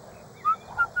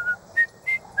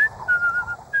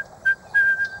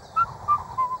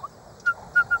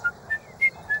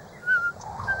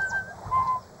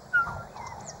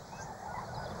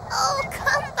 Oh,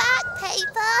 come back,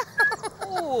 Paper.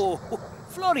 Oh,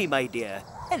 Florrie, my dear.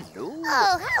 Hello.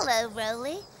 Oh, hello,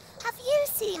 Roly. Have you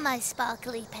seen my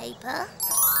sparkly paper?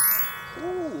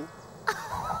 Oh.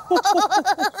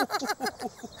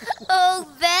 Oh,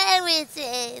 there it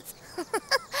is.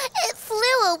 It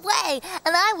flew away,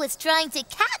 and I was trying to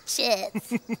catch it.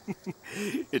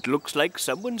 It looks like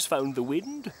someone's found the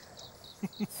wind.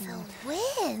 The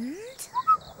wind?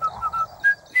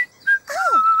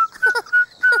 Oh,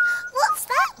 what's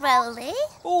that, Roly?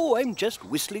 Oh, I'm just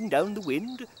whistling down the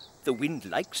wind. The wind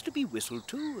likes to be whistled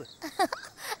too.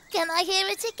 Can I hear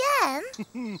it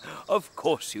again? Of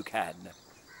course you can.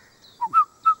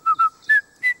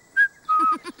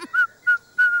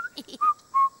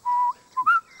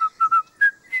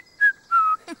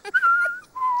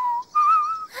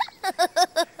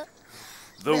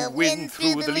 The wind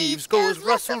through the leaves goes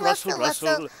rustle, rustle,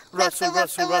 rustle, rustle,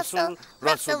 rustle, rustle,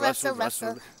 rustle, rustle,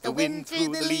 rustle. The wind through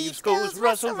the leaves goes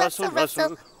rustle, rustle,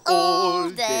 rustle,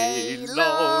 all day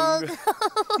long.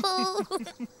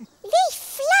 We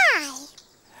fly.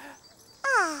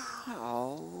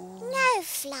 Oh, No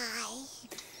fly.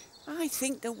 I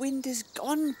think the wind has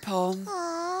gone, Pom.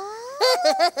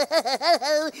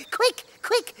 Quick,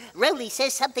 quick. Roly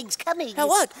says something's coming.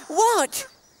 What? What?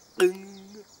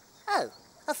 Oh,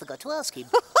 I forgot to ask him.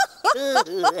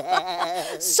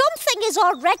 Something is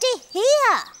already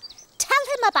here. Tell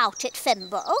him about it,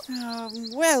 Fimble.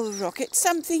 Well, Rocket,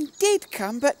 something did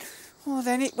come, but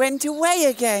then it went away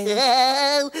again.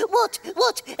 What?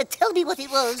 Tell me what it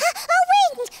was.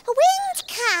 A wind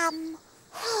come.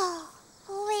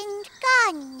 Wind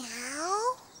gone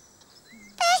now.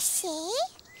 Bessie,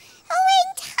 a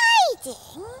wind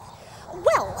hiding.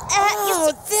 Well, you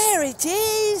see... There it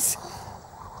is.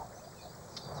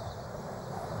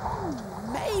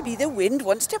 Maybe the wind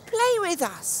wants to play with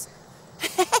us.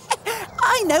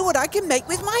 I know what I can make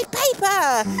with my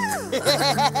paper.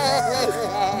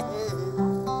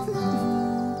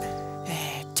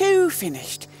 There, 2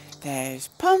 finished. There's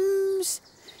Pom's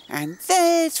and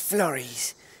there's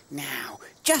Florrie's. Now,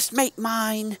 just make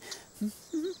mine.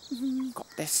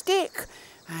 Got the stick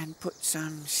and put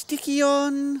some sticky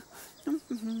on.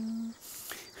 And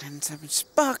some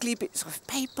sparkly bits of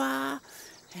paper.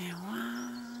 There,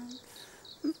 1.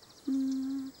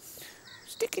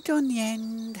 Stick it on the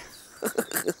end.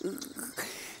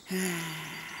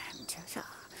 And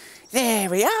there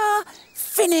we are,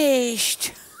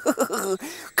 finished.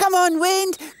 Come on,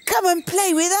 wind, come and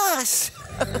play with us.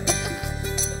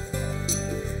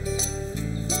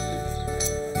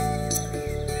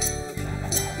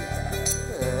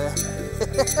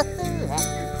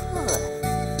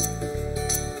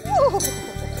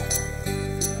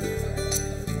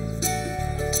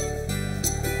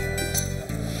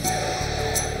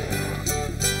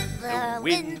 The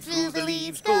wind through the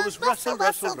leaves goes rustle,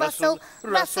 rustle, rustle,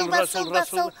 rustle, rustle,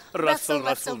 rustle, rustle,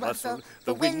 rustle, rustle.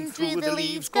 The wind through the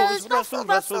leaves goes rustle,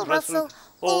 rustle, rustle,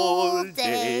 all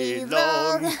day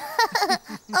long.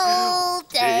 All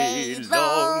day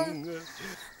long.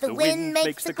 The wind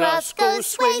makes the grass go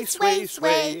sway, sway,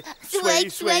 sway, sway,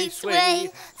 sway,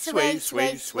 sway, sway,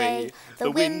 sway, sway. The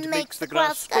wind makes the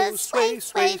grass go sway,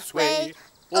 sway, sway,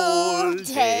 all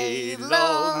day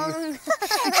long.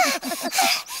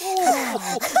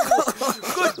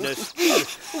 Goodness me,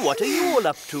 what are you all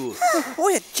up to?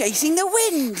 We're chasing the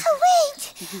wind.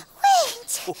 Wind!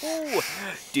 Oh,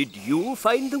 did you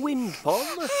find the wind, Pom?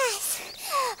 Yes.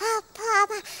 Pom,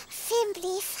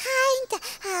 Fimbly, find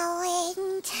a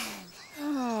wind.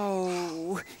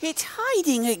 Oh, it's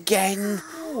hiding again.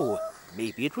 Oh,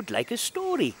 maybe it would like a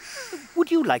story.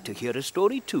 Would you like to hear a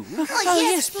story too? Oh,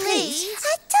 yes, please.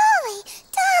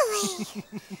 Dolly.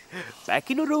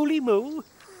 Back in a Roly Mo.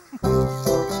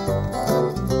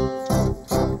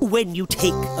 When you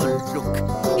take a look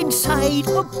inside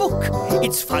a book,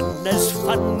 it's fun as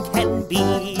fun can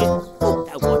be. Oh,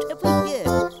 now what have we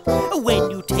here?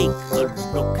 When you take a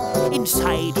look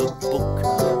inside a book,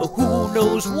 who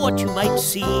knows what you might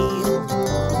see?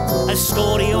 A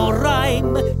story or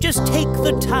rhyme, just take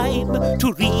the time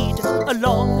to read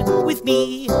along with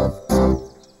me.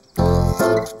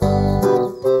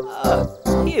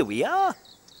 Here we are.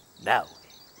 Now,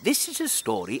 this is a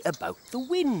story about the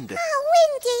wind. Oh,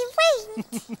 windy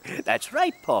wind. That's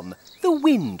right, Pom. The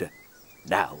wind.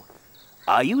 Now,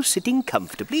 are you sitting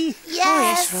comfortably?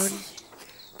 Yes. Oh, yes, Roly.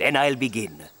 Then I'll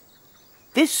begin.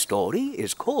 This story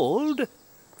is called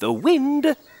The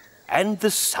Wind and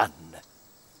the Sun.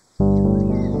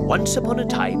 Once upon a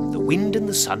time, the wind and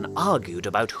the sun argued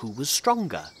about who was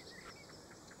stronger.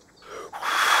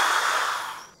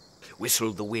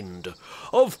 Whistled the wind.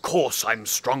 Of course I'm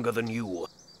stronger than you.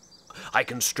 I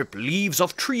can strip leaves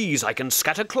off trees, I can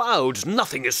scatter clouds,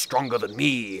 nothing is stronger than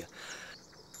me.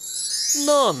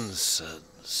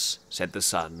 Nonsense, said the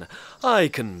sun. I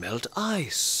can melt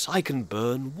ice, I can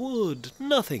burn wood,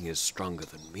 nothing is stronger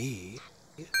than me.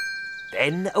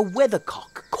 Then a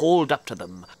weathercock called up to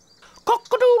them.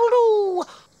 Cock-a-doodle-doo!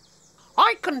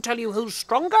 I can tell you who's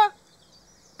stronger.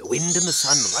 The wind and the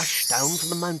sun rushed down from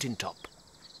the mountaintop.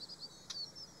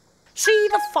 See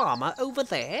the farmer over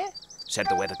there? Said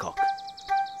the weathercock.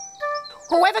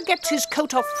 Whoever gets his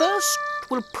coat off first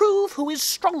will prove who is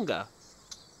stronger.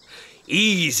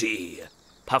 Easy,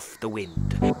 puffed the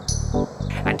wind.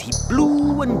 And he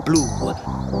blew and blew.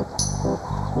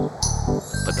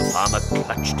 But the farmer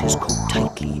clutched his coat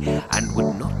tightly and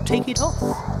would not take it off.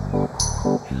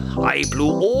 I blew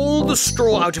all the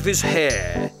straw out of his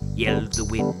hair, yelled the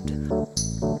wind.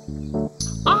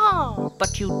 Ah,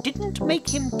 but you didn't make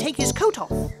him take his coat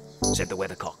off, said the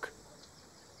weathercock.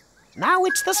 Now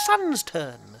it's the sun's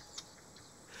turn.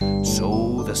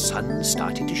 So the sun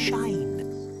started to shine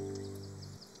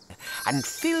and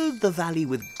filled the valley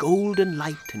with golden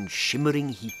light and shimmering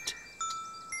heat.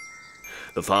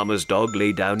 The farmer's dog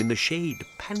lay down in the shade,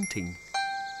 panting.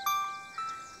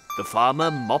 The farmer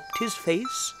mopped his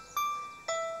face.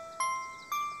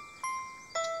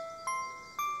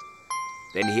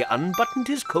 Then he unbuttoned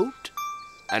his coat,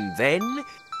 and then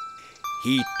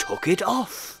he took it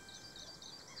off.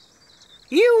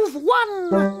 You've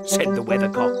won, said the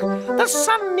weathercock. The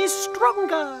sun is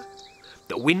stronger.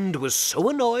 The wind was so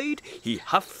annoyed, he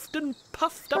huffed and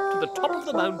puffed up to the top of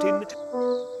the mountain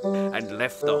and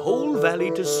left the whole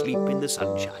valley to sleep in the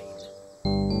sunshine.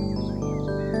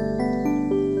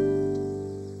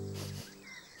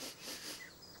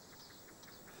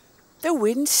 The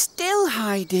wind's still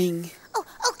hiding. Oh,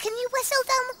 can you whistle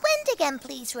down the wind again,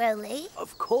 please, Roly?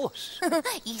 Of course.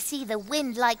 You see, the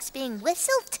wind likes being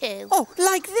whistled to. Oh,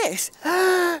 like this.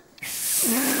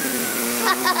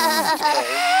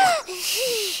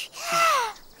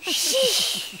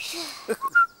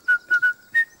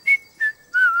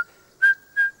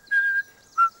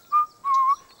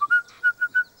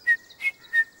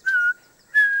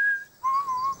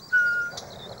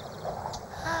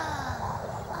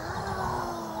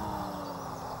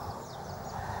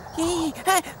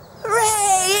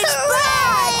 Hooray! It's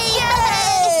back!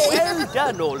 Yay! Well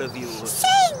done, all of you.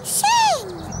 Sing, sing!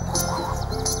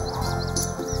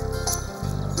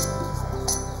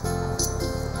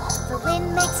 The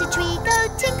wind makes a tree go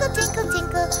tinkle, tinkle,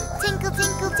 tinkle, tinkle,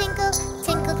 tinkle, tinkle,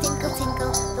 tinkle, tinkle,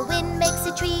 tinkle. The wind makes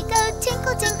a tree go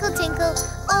tinkle, tinkle, tinkle,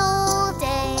 all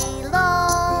day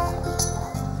long.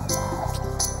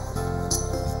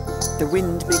 The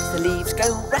wind makes the leaves go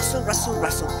rustle, rustle,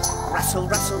 rustle, rustle,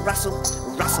 rustle, rustle,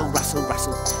 rustle, rustle,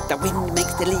 rustle. The wind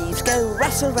makes the leaves go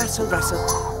rustle, rustle, rustle,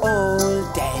 all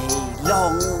day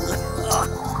long.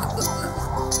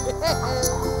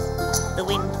 The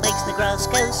wind makes the grass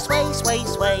go sway, sway,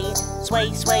 sway,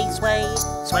 sway, sway, sway,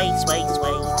 sway, sway,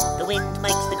 sway. The wind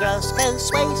makes the grass go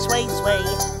sway, sway, sway,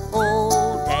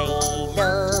 all day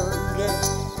long.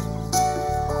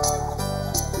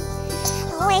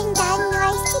 Wind and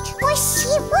noisy,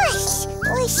 whooshy whoosh,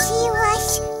 whooshy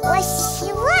whoosh, whooshy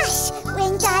whoosh.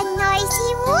 Wind and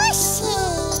noisy whooshy,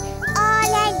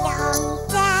 all a long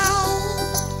day.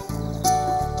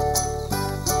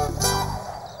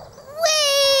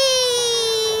 Whee!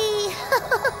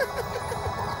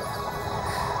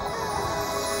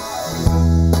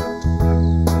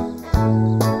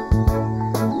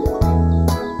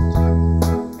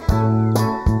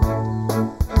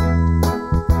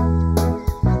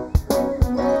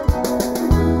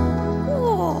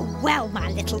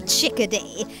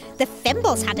 Chickadee. The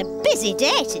Fimbles had a busy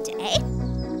day today.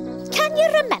 Can you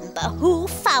remember who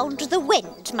found the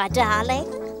wind, my darling?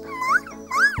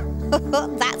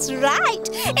 That's right.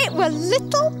 It was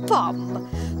little Pom.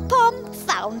 Pom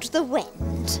found the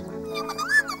wind.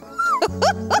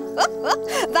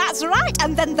 That's right,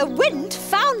 and then the wind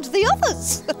found the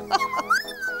others.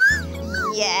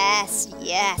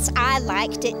 Yes, I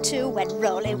liked it too when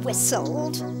Roly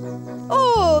whistled.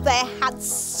 Oh, they had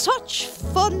such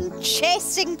fun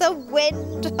chasing the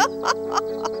wind.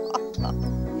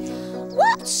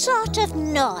 What sort of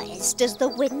noise does the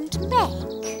wind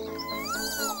make?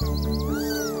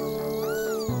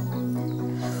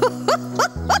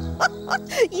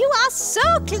 You are so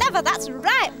clever, that's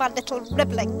right, my little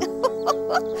ribbling.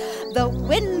 The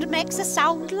wind makes a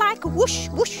sound like whoosh,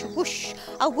 whoosh, whoosh.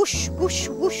 A whoosh, whoosh,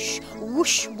 whoosh,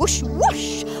 whoosh, whoosh,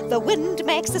 whoosh. The wind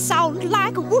makes a sound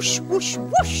like whoosh, whoosh,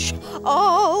 whoosh.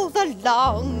 All the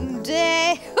long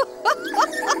day.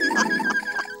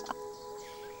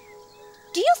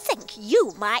 Do you think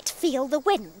you might feel the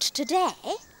wind today?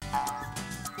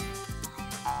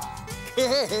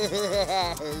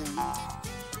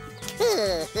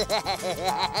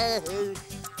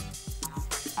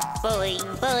 Boing,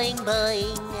 boing,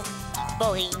 boing.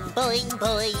 Boing, boing,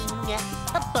 boing.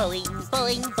 A boing,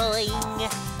 boing, boing.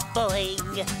 Boing.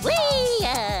 Whee!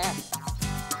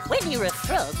 When you're a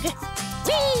frog,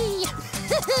 whee!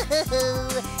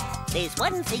 There's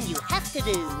one thing you have to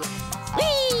do.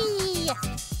 Whee!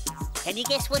 Can you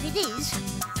guess what it is?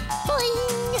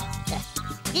 Boing!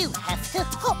 You have to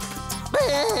hop.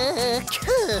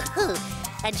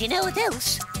 And you know what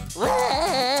else?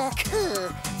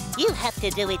 You have to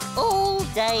do it all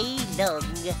day long.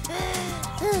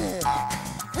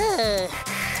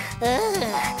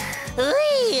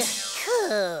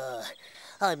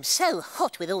 I'm so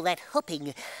hot with all that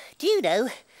hopping. Do you know?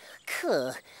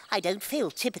 I don't feel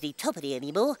tippity-toppity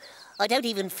anymore. I don't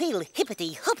even feel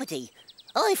hippity-hoppity.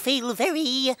 I feel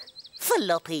very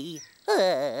floppy.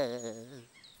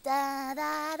 Da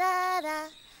da da da,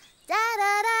 da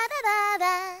da da da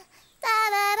da, da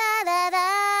da da da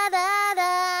da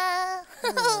da.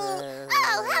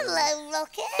 Oh, hello,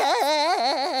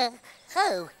 Rocket.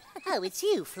 Oh, it's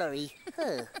you, Florrie.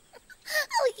 Oh,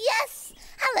 yes.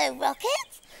 Hello,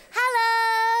 Rocket.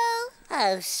 Hello.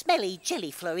 Oh, smelly jelly,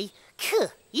 Florrie.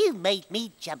 You made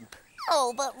me jump.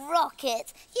 Oh, but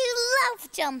Rocket, you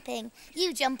love jumping.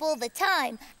 You jump all the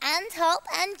time, and hop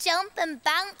and jump and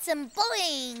bounce and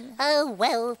boing. Oh,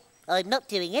 well, I'm not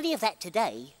doing any of that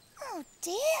today. Oh,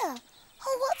 dear.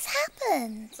 Oh, what's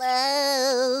happened?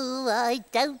 Oh, I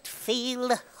don't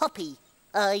feel hoppy.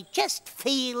 I just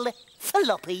feel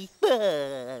floppy.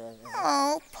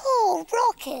 Oh, poor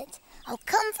Rocket. I'll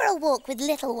come for a walk with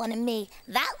little one and me.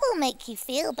 That will make you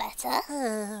feel better.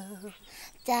 Oh.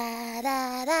 Da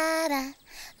da da da,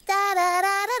 da da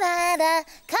da da da da.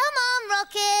 Come on,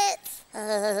 Rocket.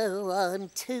 Oh, I'm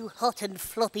too hot and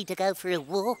floppy to go for a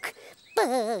walk. Da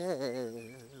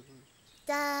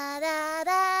da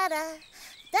da da,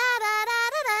 da da da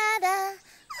da da da.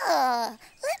 Oh,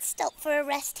 let's stop for a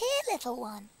rest here, little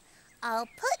one. I'll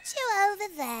put you over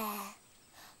there.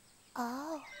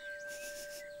 Oh.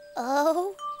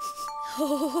 Oh.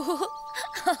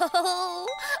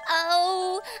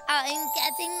 Oh, I'm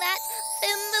getting that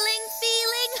fimbling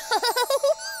feeling.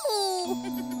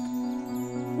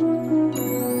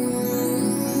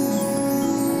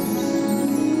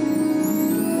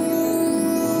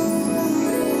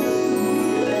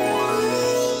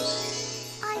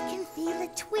 I can feel a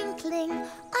twinkling,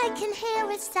 I can hear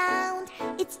a sound.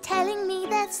 It's telling me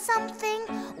there's something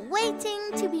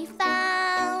waiting to be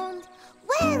found.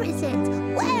 Where is it?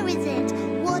 Where is it?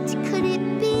 What could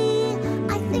it be?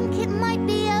 I think it might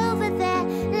be over there.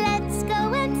 Let's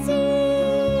go and see.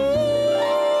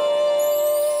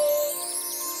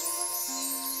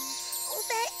 Oh,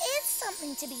 there is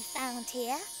something to be found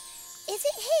here. Is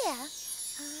it here?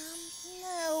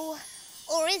 No.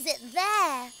 Or is it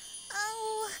there?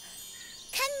 Oh,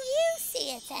 can you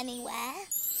see it anywhere?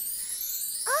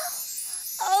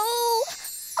 Oh,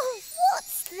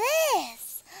 what's this?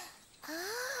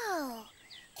 Oh,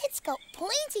 it's got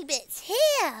pointy bits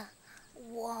here.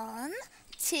 1,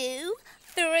 2,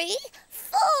 3,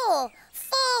 4.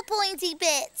 4 pointy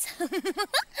bits.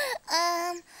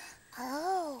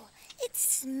 Oh, it's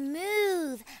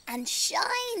smooth and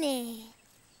shiny.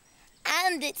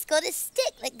 And it's got a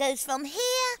stick that goes from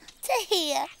here to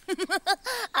here.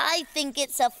 I think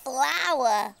it's a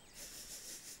flower.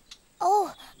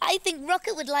 Oh, I think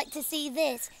Rocket would like to see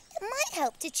this. It might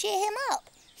help to cheer him up.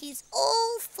 He's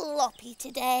all floppy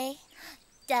today.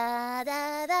 Da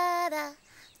da da da,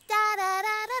 da da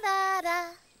da da da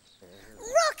da.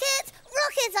 Rocket!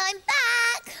 Rocket, I'm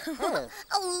back! Oh.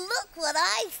 Oh, look what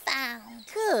I found.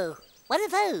 Cool. What are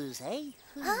those, eh?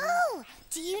 Oh,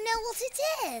 do you know what it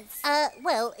is?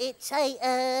 Well, it's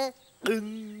a,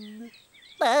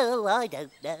 well, I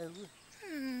don't know.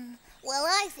 Well,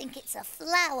 I think it's a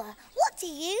flower. What do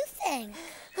you think?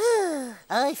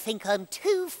 I think I'm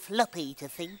too floppy to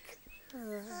think.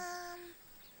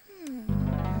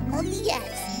 Oh,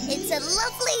 yes, it's a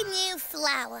lovely new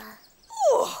flower.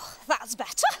 Oh, that's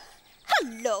better.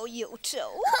 Hello, you two.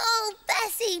 Oh,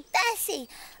 Bessie,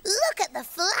 look at the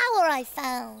flower I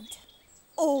found.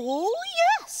 Oh,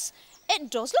 yes. It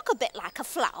does look a bit like a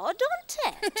flower, don't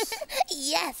it?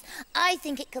 Yes, I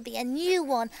think it could be a new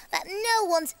one that no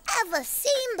one's ever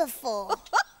seen before.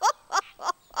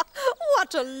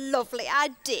 What a lovely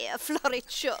idea, Florrie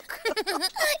Chuck.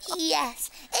 Yes,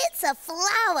 it's a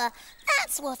flower.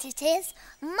 That's what it is.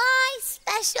 My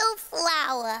special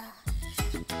flower.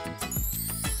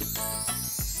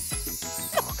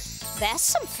 Look, there's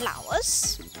some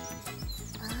flowers.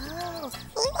 Oh,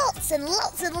 lots and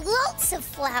lots and lots of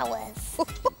flowers.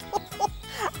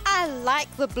 I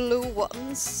like the blue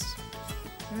ones.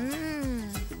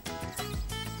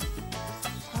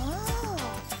 Oh,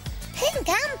 pink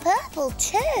and purple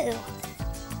too.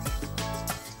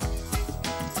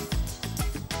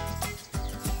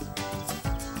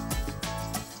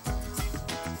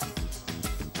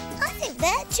 I think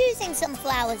they're choosing some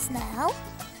flowers now.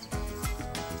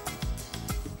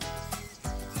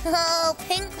 Oh,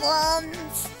 pink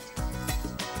ones.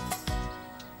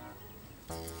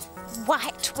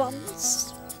 White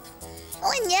ones.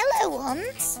 Oh, and yellow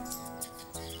ones.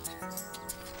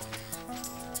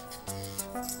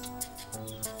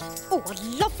 Oh, a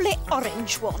lovely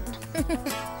orange one.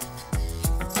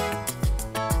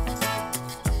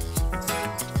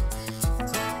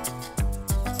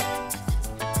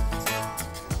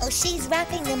 Oh, she's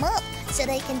wrapping them up so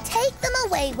they can take them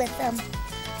away with them.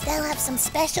 They'll have some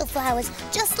special flowers,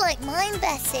 just like mine,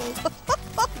 Bessie.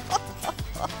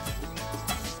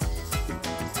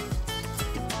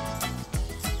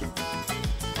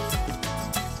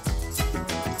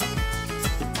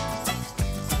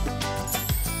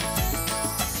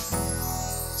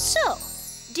 So,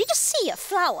 did you see a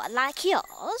flower like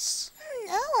yours?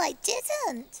 No, I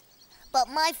didn't. But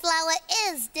my flower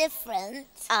is different.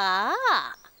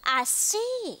 Ah, I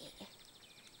see.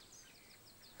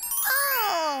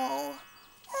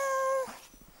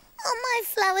 Oh, my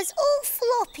flower's all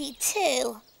floppy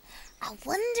too. I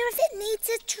wonder if it needs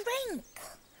a drink.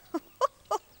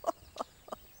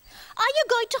 Are you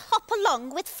going to hop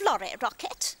along with Florrie,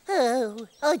 Rocket? Oh,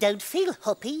 I don't feel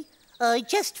hoppy. I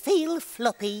just feel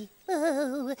floppy.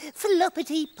 Oh,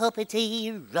 floppity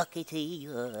poppity rockety.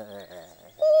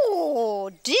 Oh,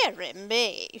 dearie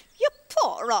me. You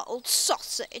poor old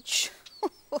sausage.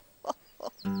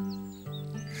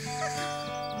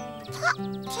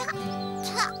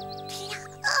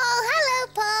 Oh, hello,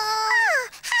 Pom.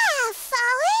 Hello,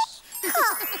 Florrie.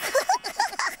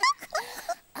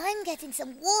 I'm getting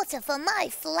some water for my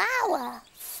flower.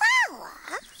 Flower?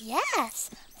 Yes,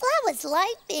 flowers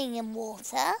like being in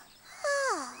water.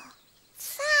 Oh,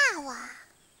 flower.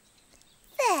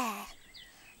 There.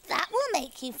 That will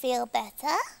make you feel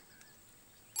better.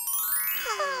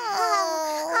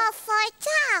 Oh, upside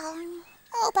down.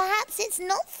 Oh, perhaps it's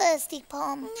not thirsty,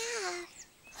 Pom. No.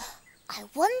 I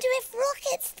wonder if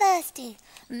Rocket's thirsty.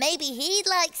 Maybe he'd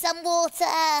like some water.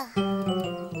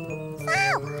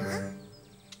 Flower?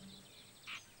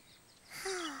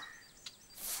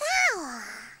 Flower?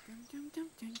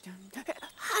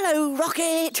 Hello,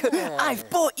 Rocket. I've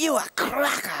bought you a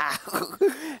cracker.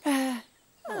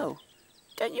 Oh,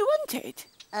 don't you want it?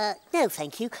 No,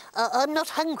 thank you. I'm not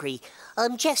hungry.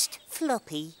 I'm just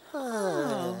floppy.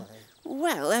 Oh.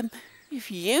 Well, if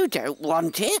you don't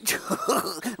want it...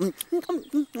 Oh,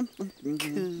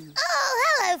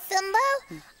 hello,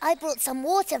 Fimbo. I brought some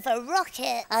water for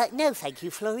Rocket. No, thank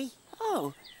you, Florrie.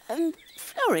 Oh,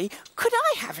 Florrie, could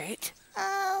I have it?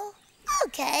 Oh,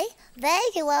 OK.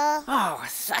 There you are. Oh,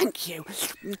 thank you.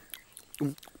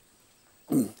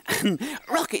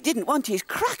 Rocket didn't want his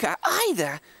cracker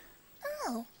either.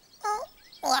 Oh,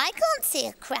 well, I can't see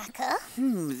a cracker.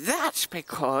 That's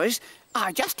because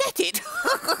I just ate it.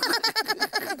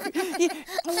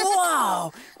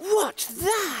 Wow, what's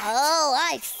that? Oh,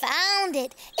 I found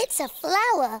it. It's a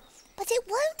flower, but it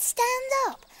won't stand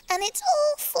up, and it's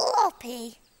all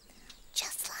floppy.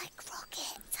 Just like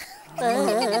Rocket.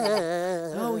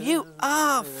 Oh, you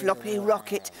are Floppy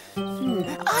Rocket.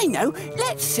 I know.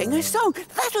 Let's sing a song.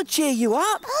 That'll cheer you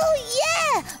up. Oh,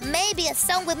 yeah! Maybe a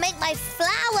song would make my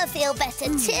flower feel better,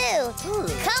 too.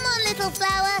 Come on, little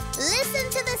flower, listen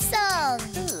to the song.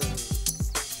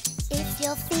 If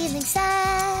you're feeling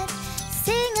sad,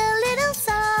 sing a little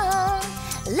song.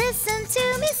 Listen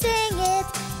to me sing it,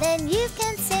 then you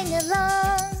can sing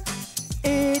along.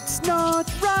 It's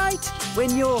not right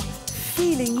when you're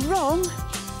feeling wrong.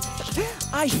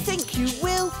 I think you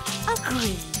will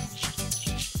agree.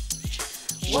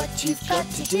 What you've got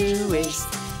to do is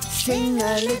sing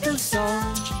a little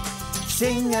song.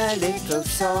 Sing a little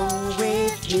song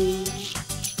with me.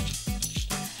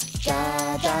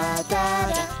 Da da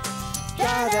da da,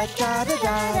 da da da da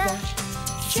da da.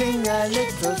 Sing a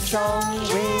little song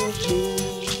with me.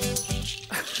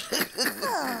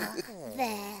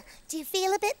 There. Do you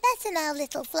feel a bit better now,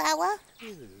 little flower?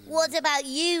 What about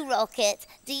you, Rocket?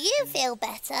 Do you feel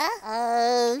better?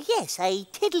 Yes, a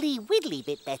tiddly-widdly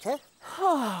bit better.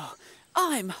 Oh,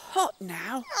 I'm hot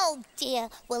now. Oh, dear.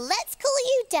 Well, let's cool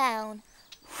you down.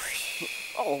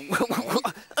 Oh,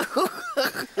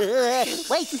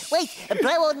 Wait,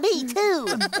 blow on me too.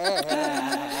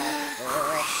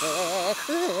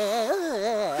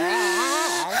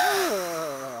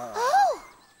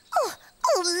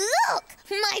 Oh, look!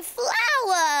 My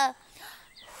flower!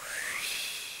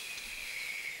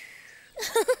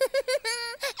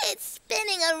 It's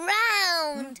spinning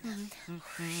around.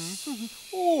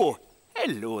 Oh,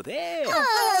 hello there.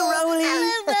 hello, Roly.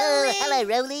 Hello, Roly. Hello,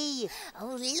 Roly.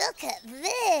 Oh, look at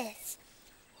this.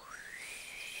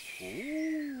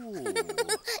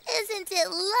 Isn't it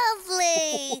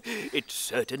lovely? It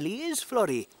certainly is,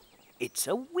 Florrie. It's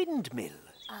a windmill.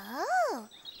 Oh,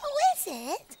 is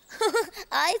it?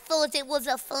 I thought it was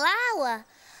a flower,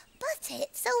 but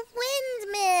it's a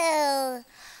windmill.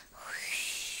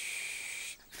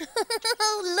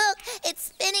 Oh, look, it's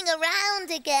spinning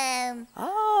around again.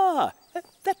 Ah,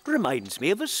 that reminds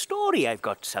me of a story I've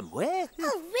got somewhere.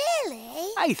 Oh,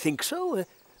 really? I think so.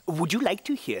 Would you like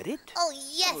to hear it? Oh,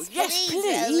 yes, yes, please.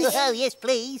 please. Roly. Oh, yes,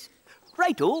 please.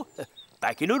 Righto.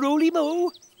 Back in a Roly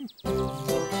Mo.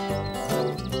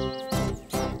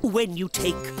 When you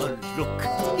take a look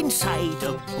inside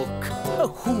a book,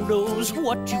 who knows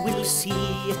what you will see?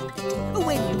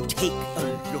 When you take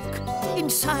a look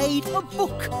inside a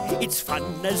book, it's fun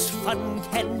as fun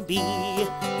can be.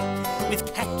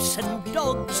 With cats and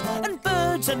dogs and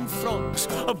birds and frogs,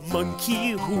 a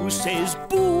monkey who says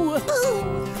boo.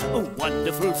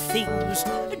 Wonderful things,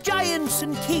 giants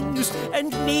and kings,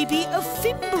 and maybe a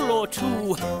fimble or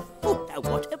two. Oh, now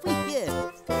what have we here?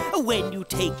 When you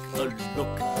take a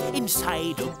look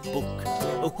inside a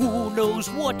book, who knows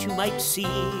what you might see?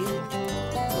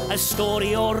 A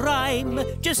story or rhyme,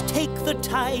 just take the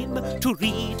time to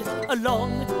read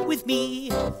along with me.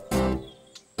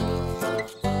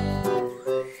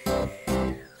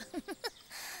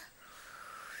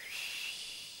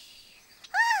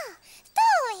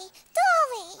 Dory.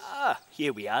 Ah,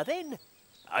 here we are then.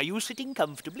 Are you sitting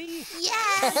comfortably?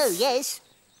 Yes. Oh, yes.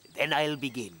 Then I'll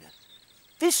begin.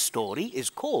 This story is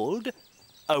called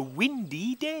A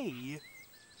Windy Day.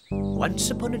 Once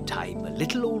upon a time, a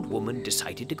little old woman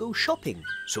decided to go shopping,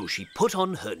 so she put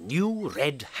on her new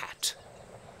red hat.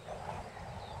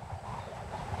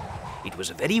 It was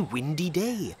a very windy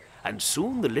day, and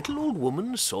soon the little old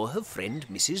woman saw her friend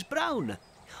Mrs. Brown.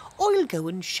 "I'll go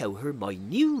and show her my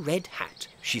new red hat,"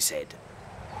 she said.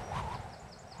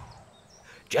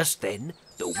 Just then,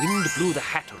 the wind blew the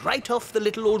hat right off the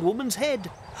little old woman's head.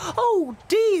 "Oh,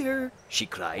 dear!" she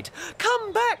cried.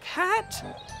 "Come back, hat!"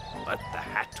 But the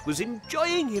hat was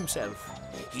enjoying himself.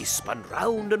 He spun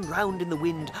round and round in the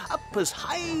wind, up as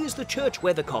high as the church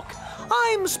weathercock.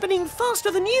 "I'm spinning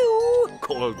faster than you!"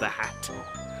 called the hat.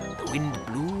 The wind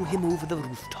blew him over the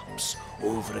rooftops,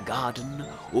 over a garden,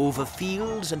 over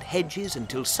fields and hedges,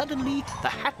 until suddenly the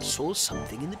hat saw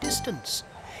something in the distance.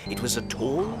 It was a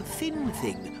tall, thin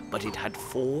thing, but it had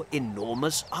 4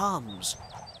 enormous arms.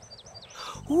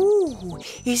 "Ooh,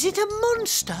 is it a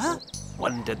monster?"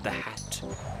 wondered the hat.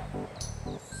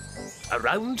 A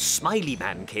round, smiley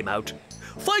man came out.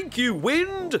 "Thank you,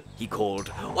 wind," he called.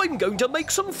 "I'm going to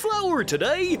make some flour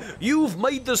today. You've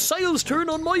made the sails turn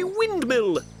on my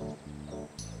windmill."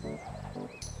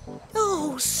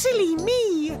 "Oh, silly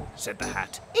me," said the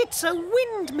hat. "It's a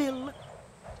windmill."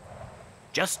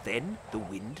 Just then, the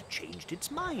wind changed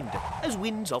its mind, as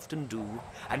winds often do,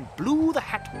 and blew the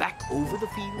hat back over the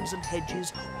fields and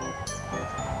hedges,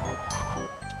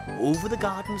 over the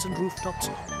gardens and rooftops,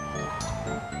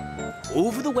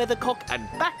 over the weathercock,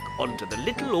 and back onto the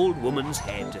little old woman's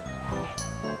head.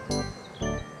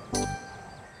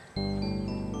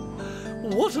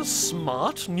 What a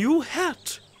smart new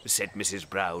hat, said Mrs.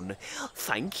 Brown.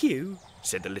 Thank you,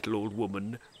 said the little old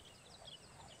woman.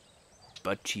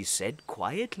 But she said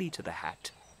quietly to the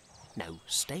hat, now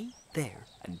stay there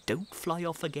and don't fly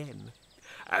off again.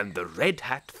 And the red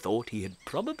hat thought he had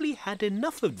probably had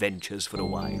enough adventures for a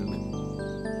while.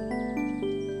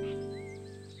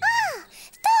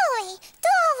 Dory!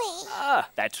 Ah,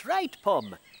 that's right,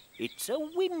 Pom. It's a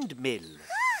windmill.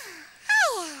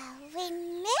 Hiya,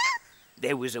 Windmill.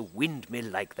 There was a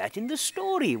windmill like that in the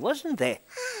story, wasn't there?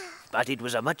 But it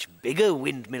was a much bigger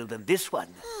windmill than this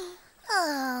one.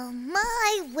 Oh,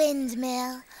 my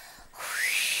windmill.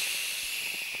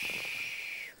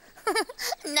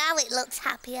 Now it looks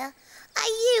happier. Are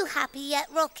you happy yet,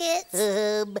 Rocket?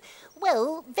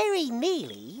 Well, very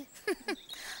nearly.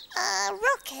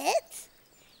 Rocket?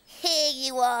 Here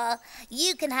you are.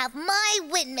 You can have my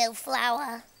windmill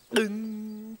flower.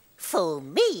 For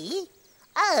me?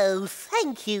 Oh,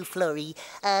 thank you, Florrie.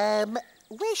 Where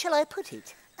shall I put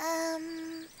it? Yeah.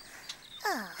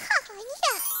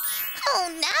 Oh,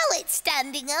 now it's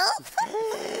standing up.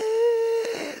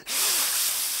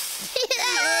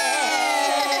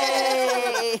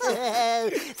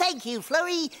 Thank you,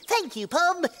 Florrie. Thank you,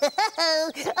 Pom.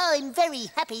 I'm very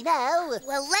happy now.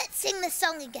 Well, let's sing the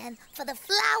song again for the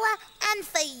flower and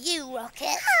for you,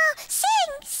 Rocket.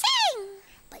 Sing!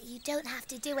 But you don't have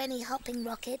to do any hopping,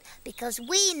 Rocket, because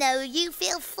we know you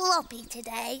feel floppy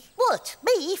today. What,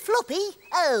 me, floppy?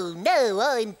 Oh, no,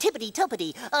 I'm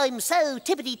tippity-toppity. I'm so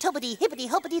tippity-toppity,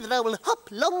 hippity-hoppity that I will hop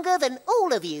longer than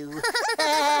all of you.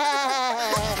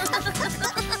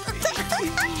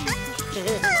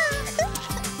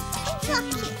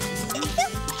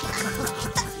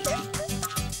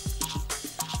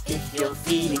 If you're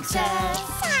feeling sad,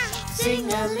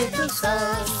 sing a little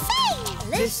song.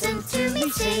 Listen to me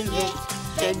sing it,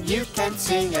 then you can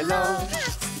sing along.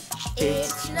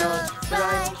 It's not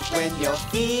right when you're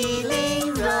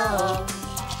feeling wrong.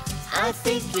 I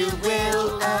think you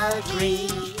will agree.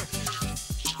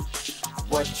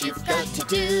 What you've got to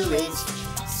do is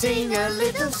sing a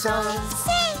little song.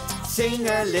 Sing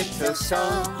a little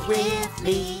song with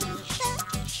me.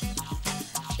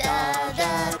 Da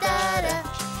da da da,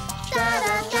 da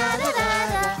da da da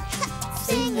da.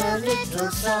 Sing a little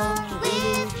song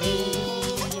with me.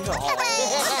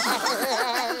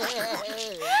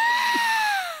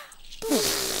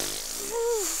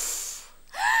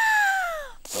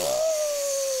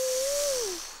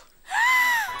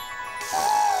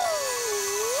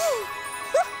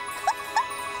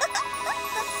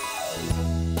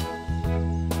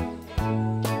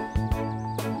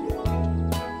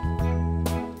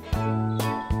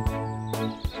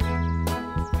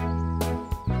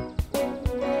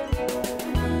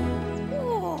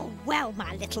 Well,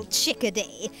 my little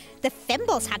chickadee, the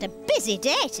Fimbles had a busy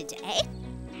day today.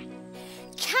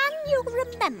 Can you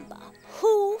remember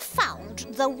who found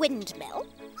the windmill?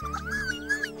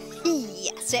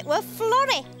 Yes, it was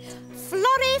Florrie.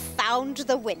 Florrie found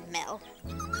the windmill.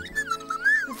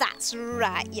 That's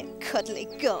right, you cuddly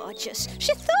gorgeous.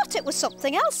 She thought it was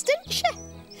something else, didn't she?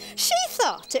 She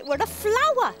thought it were a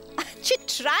flower, and she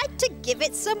tried to give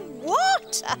it some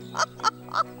water.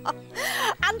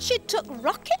 And she took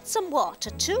Rocket some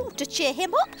water too to cheer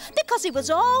him up because he was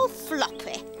all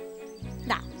floppy.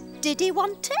 Now, did he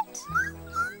want it?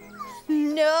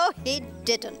 No, he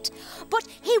didn't. But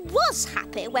he was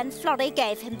happy when Florrie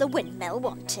gave him the windmill,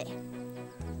 wasn't he?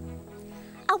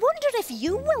 I wonder if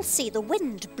you will see the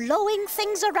wind blowing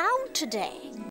things around today.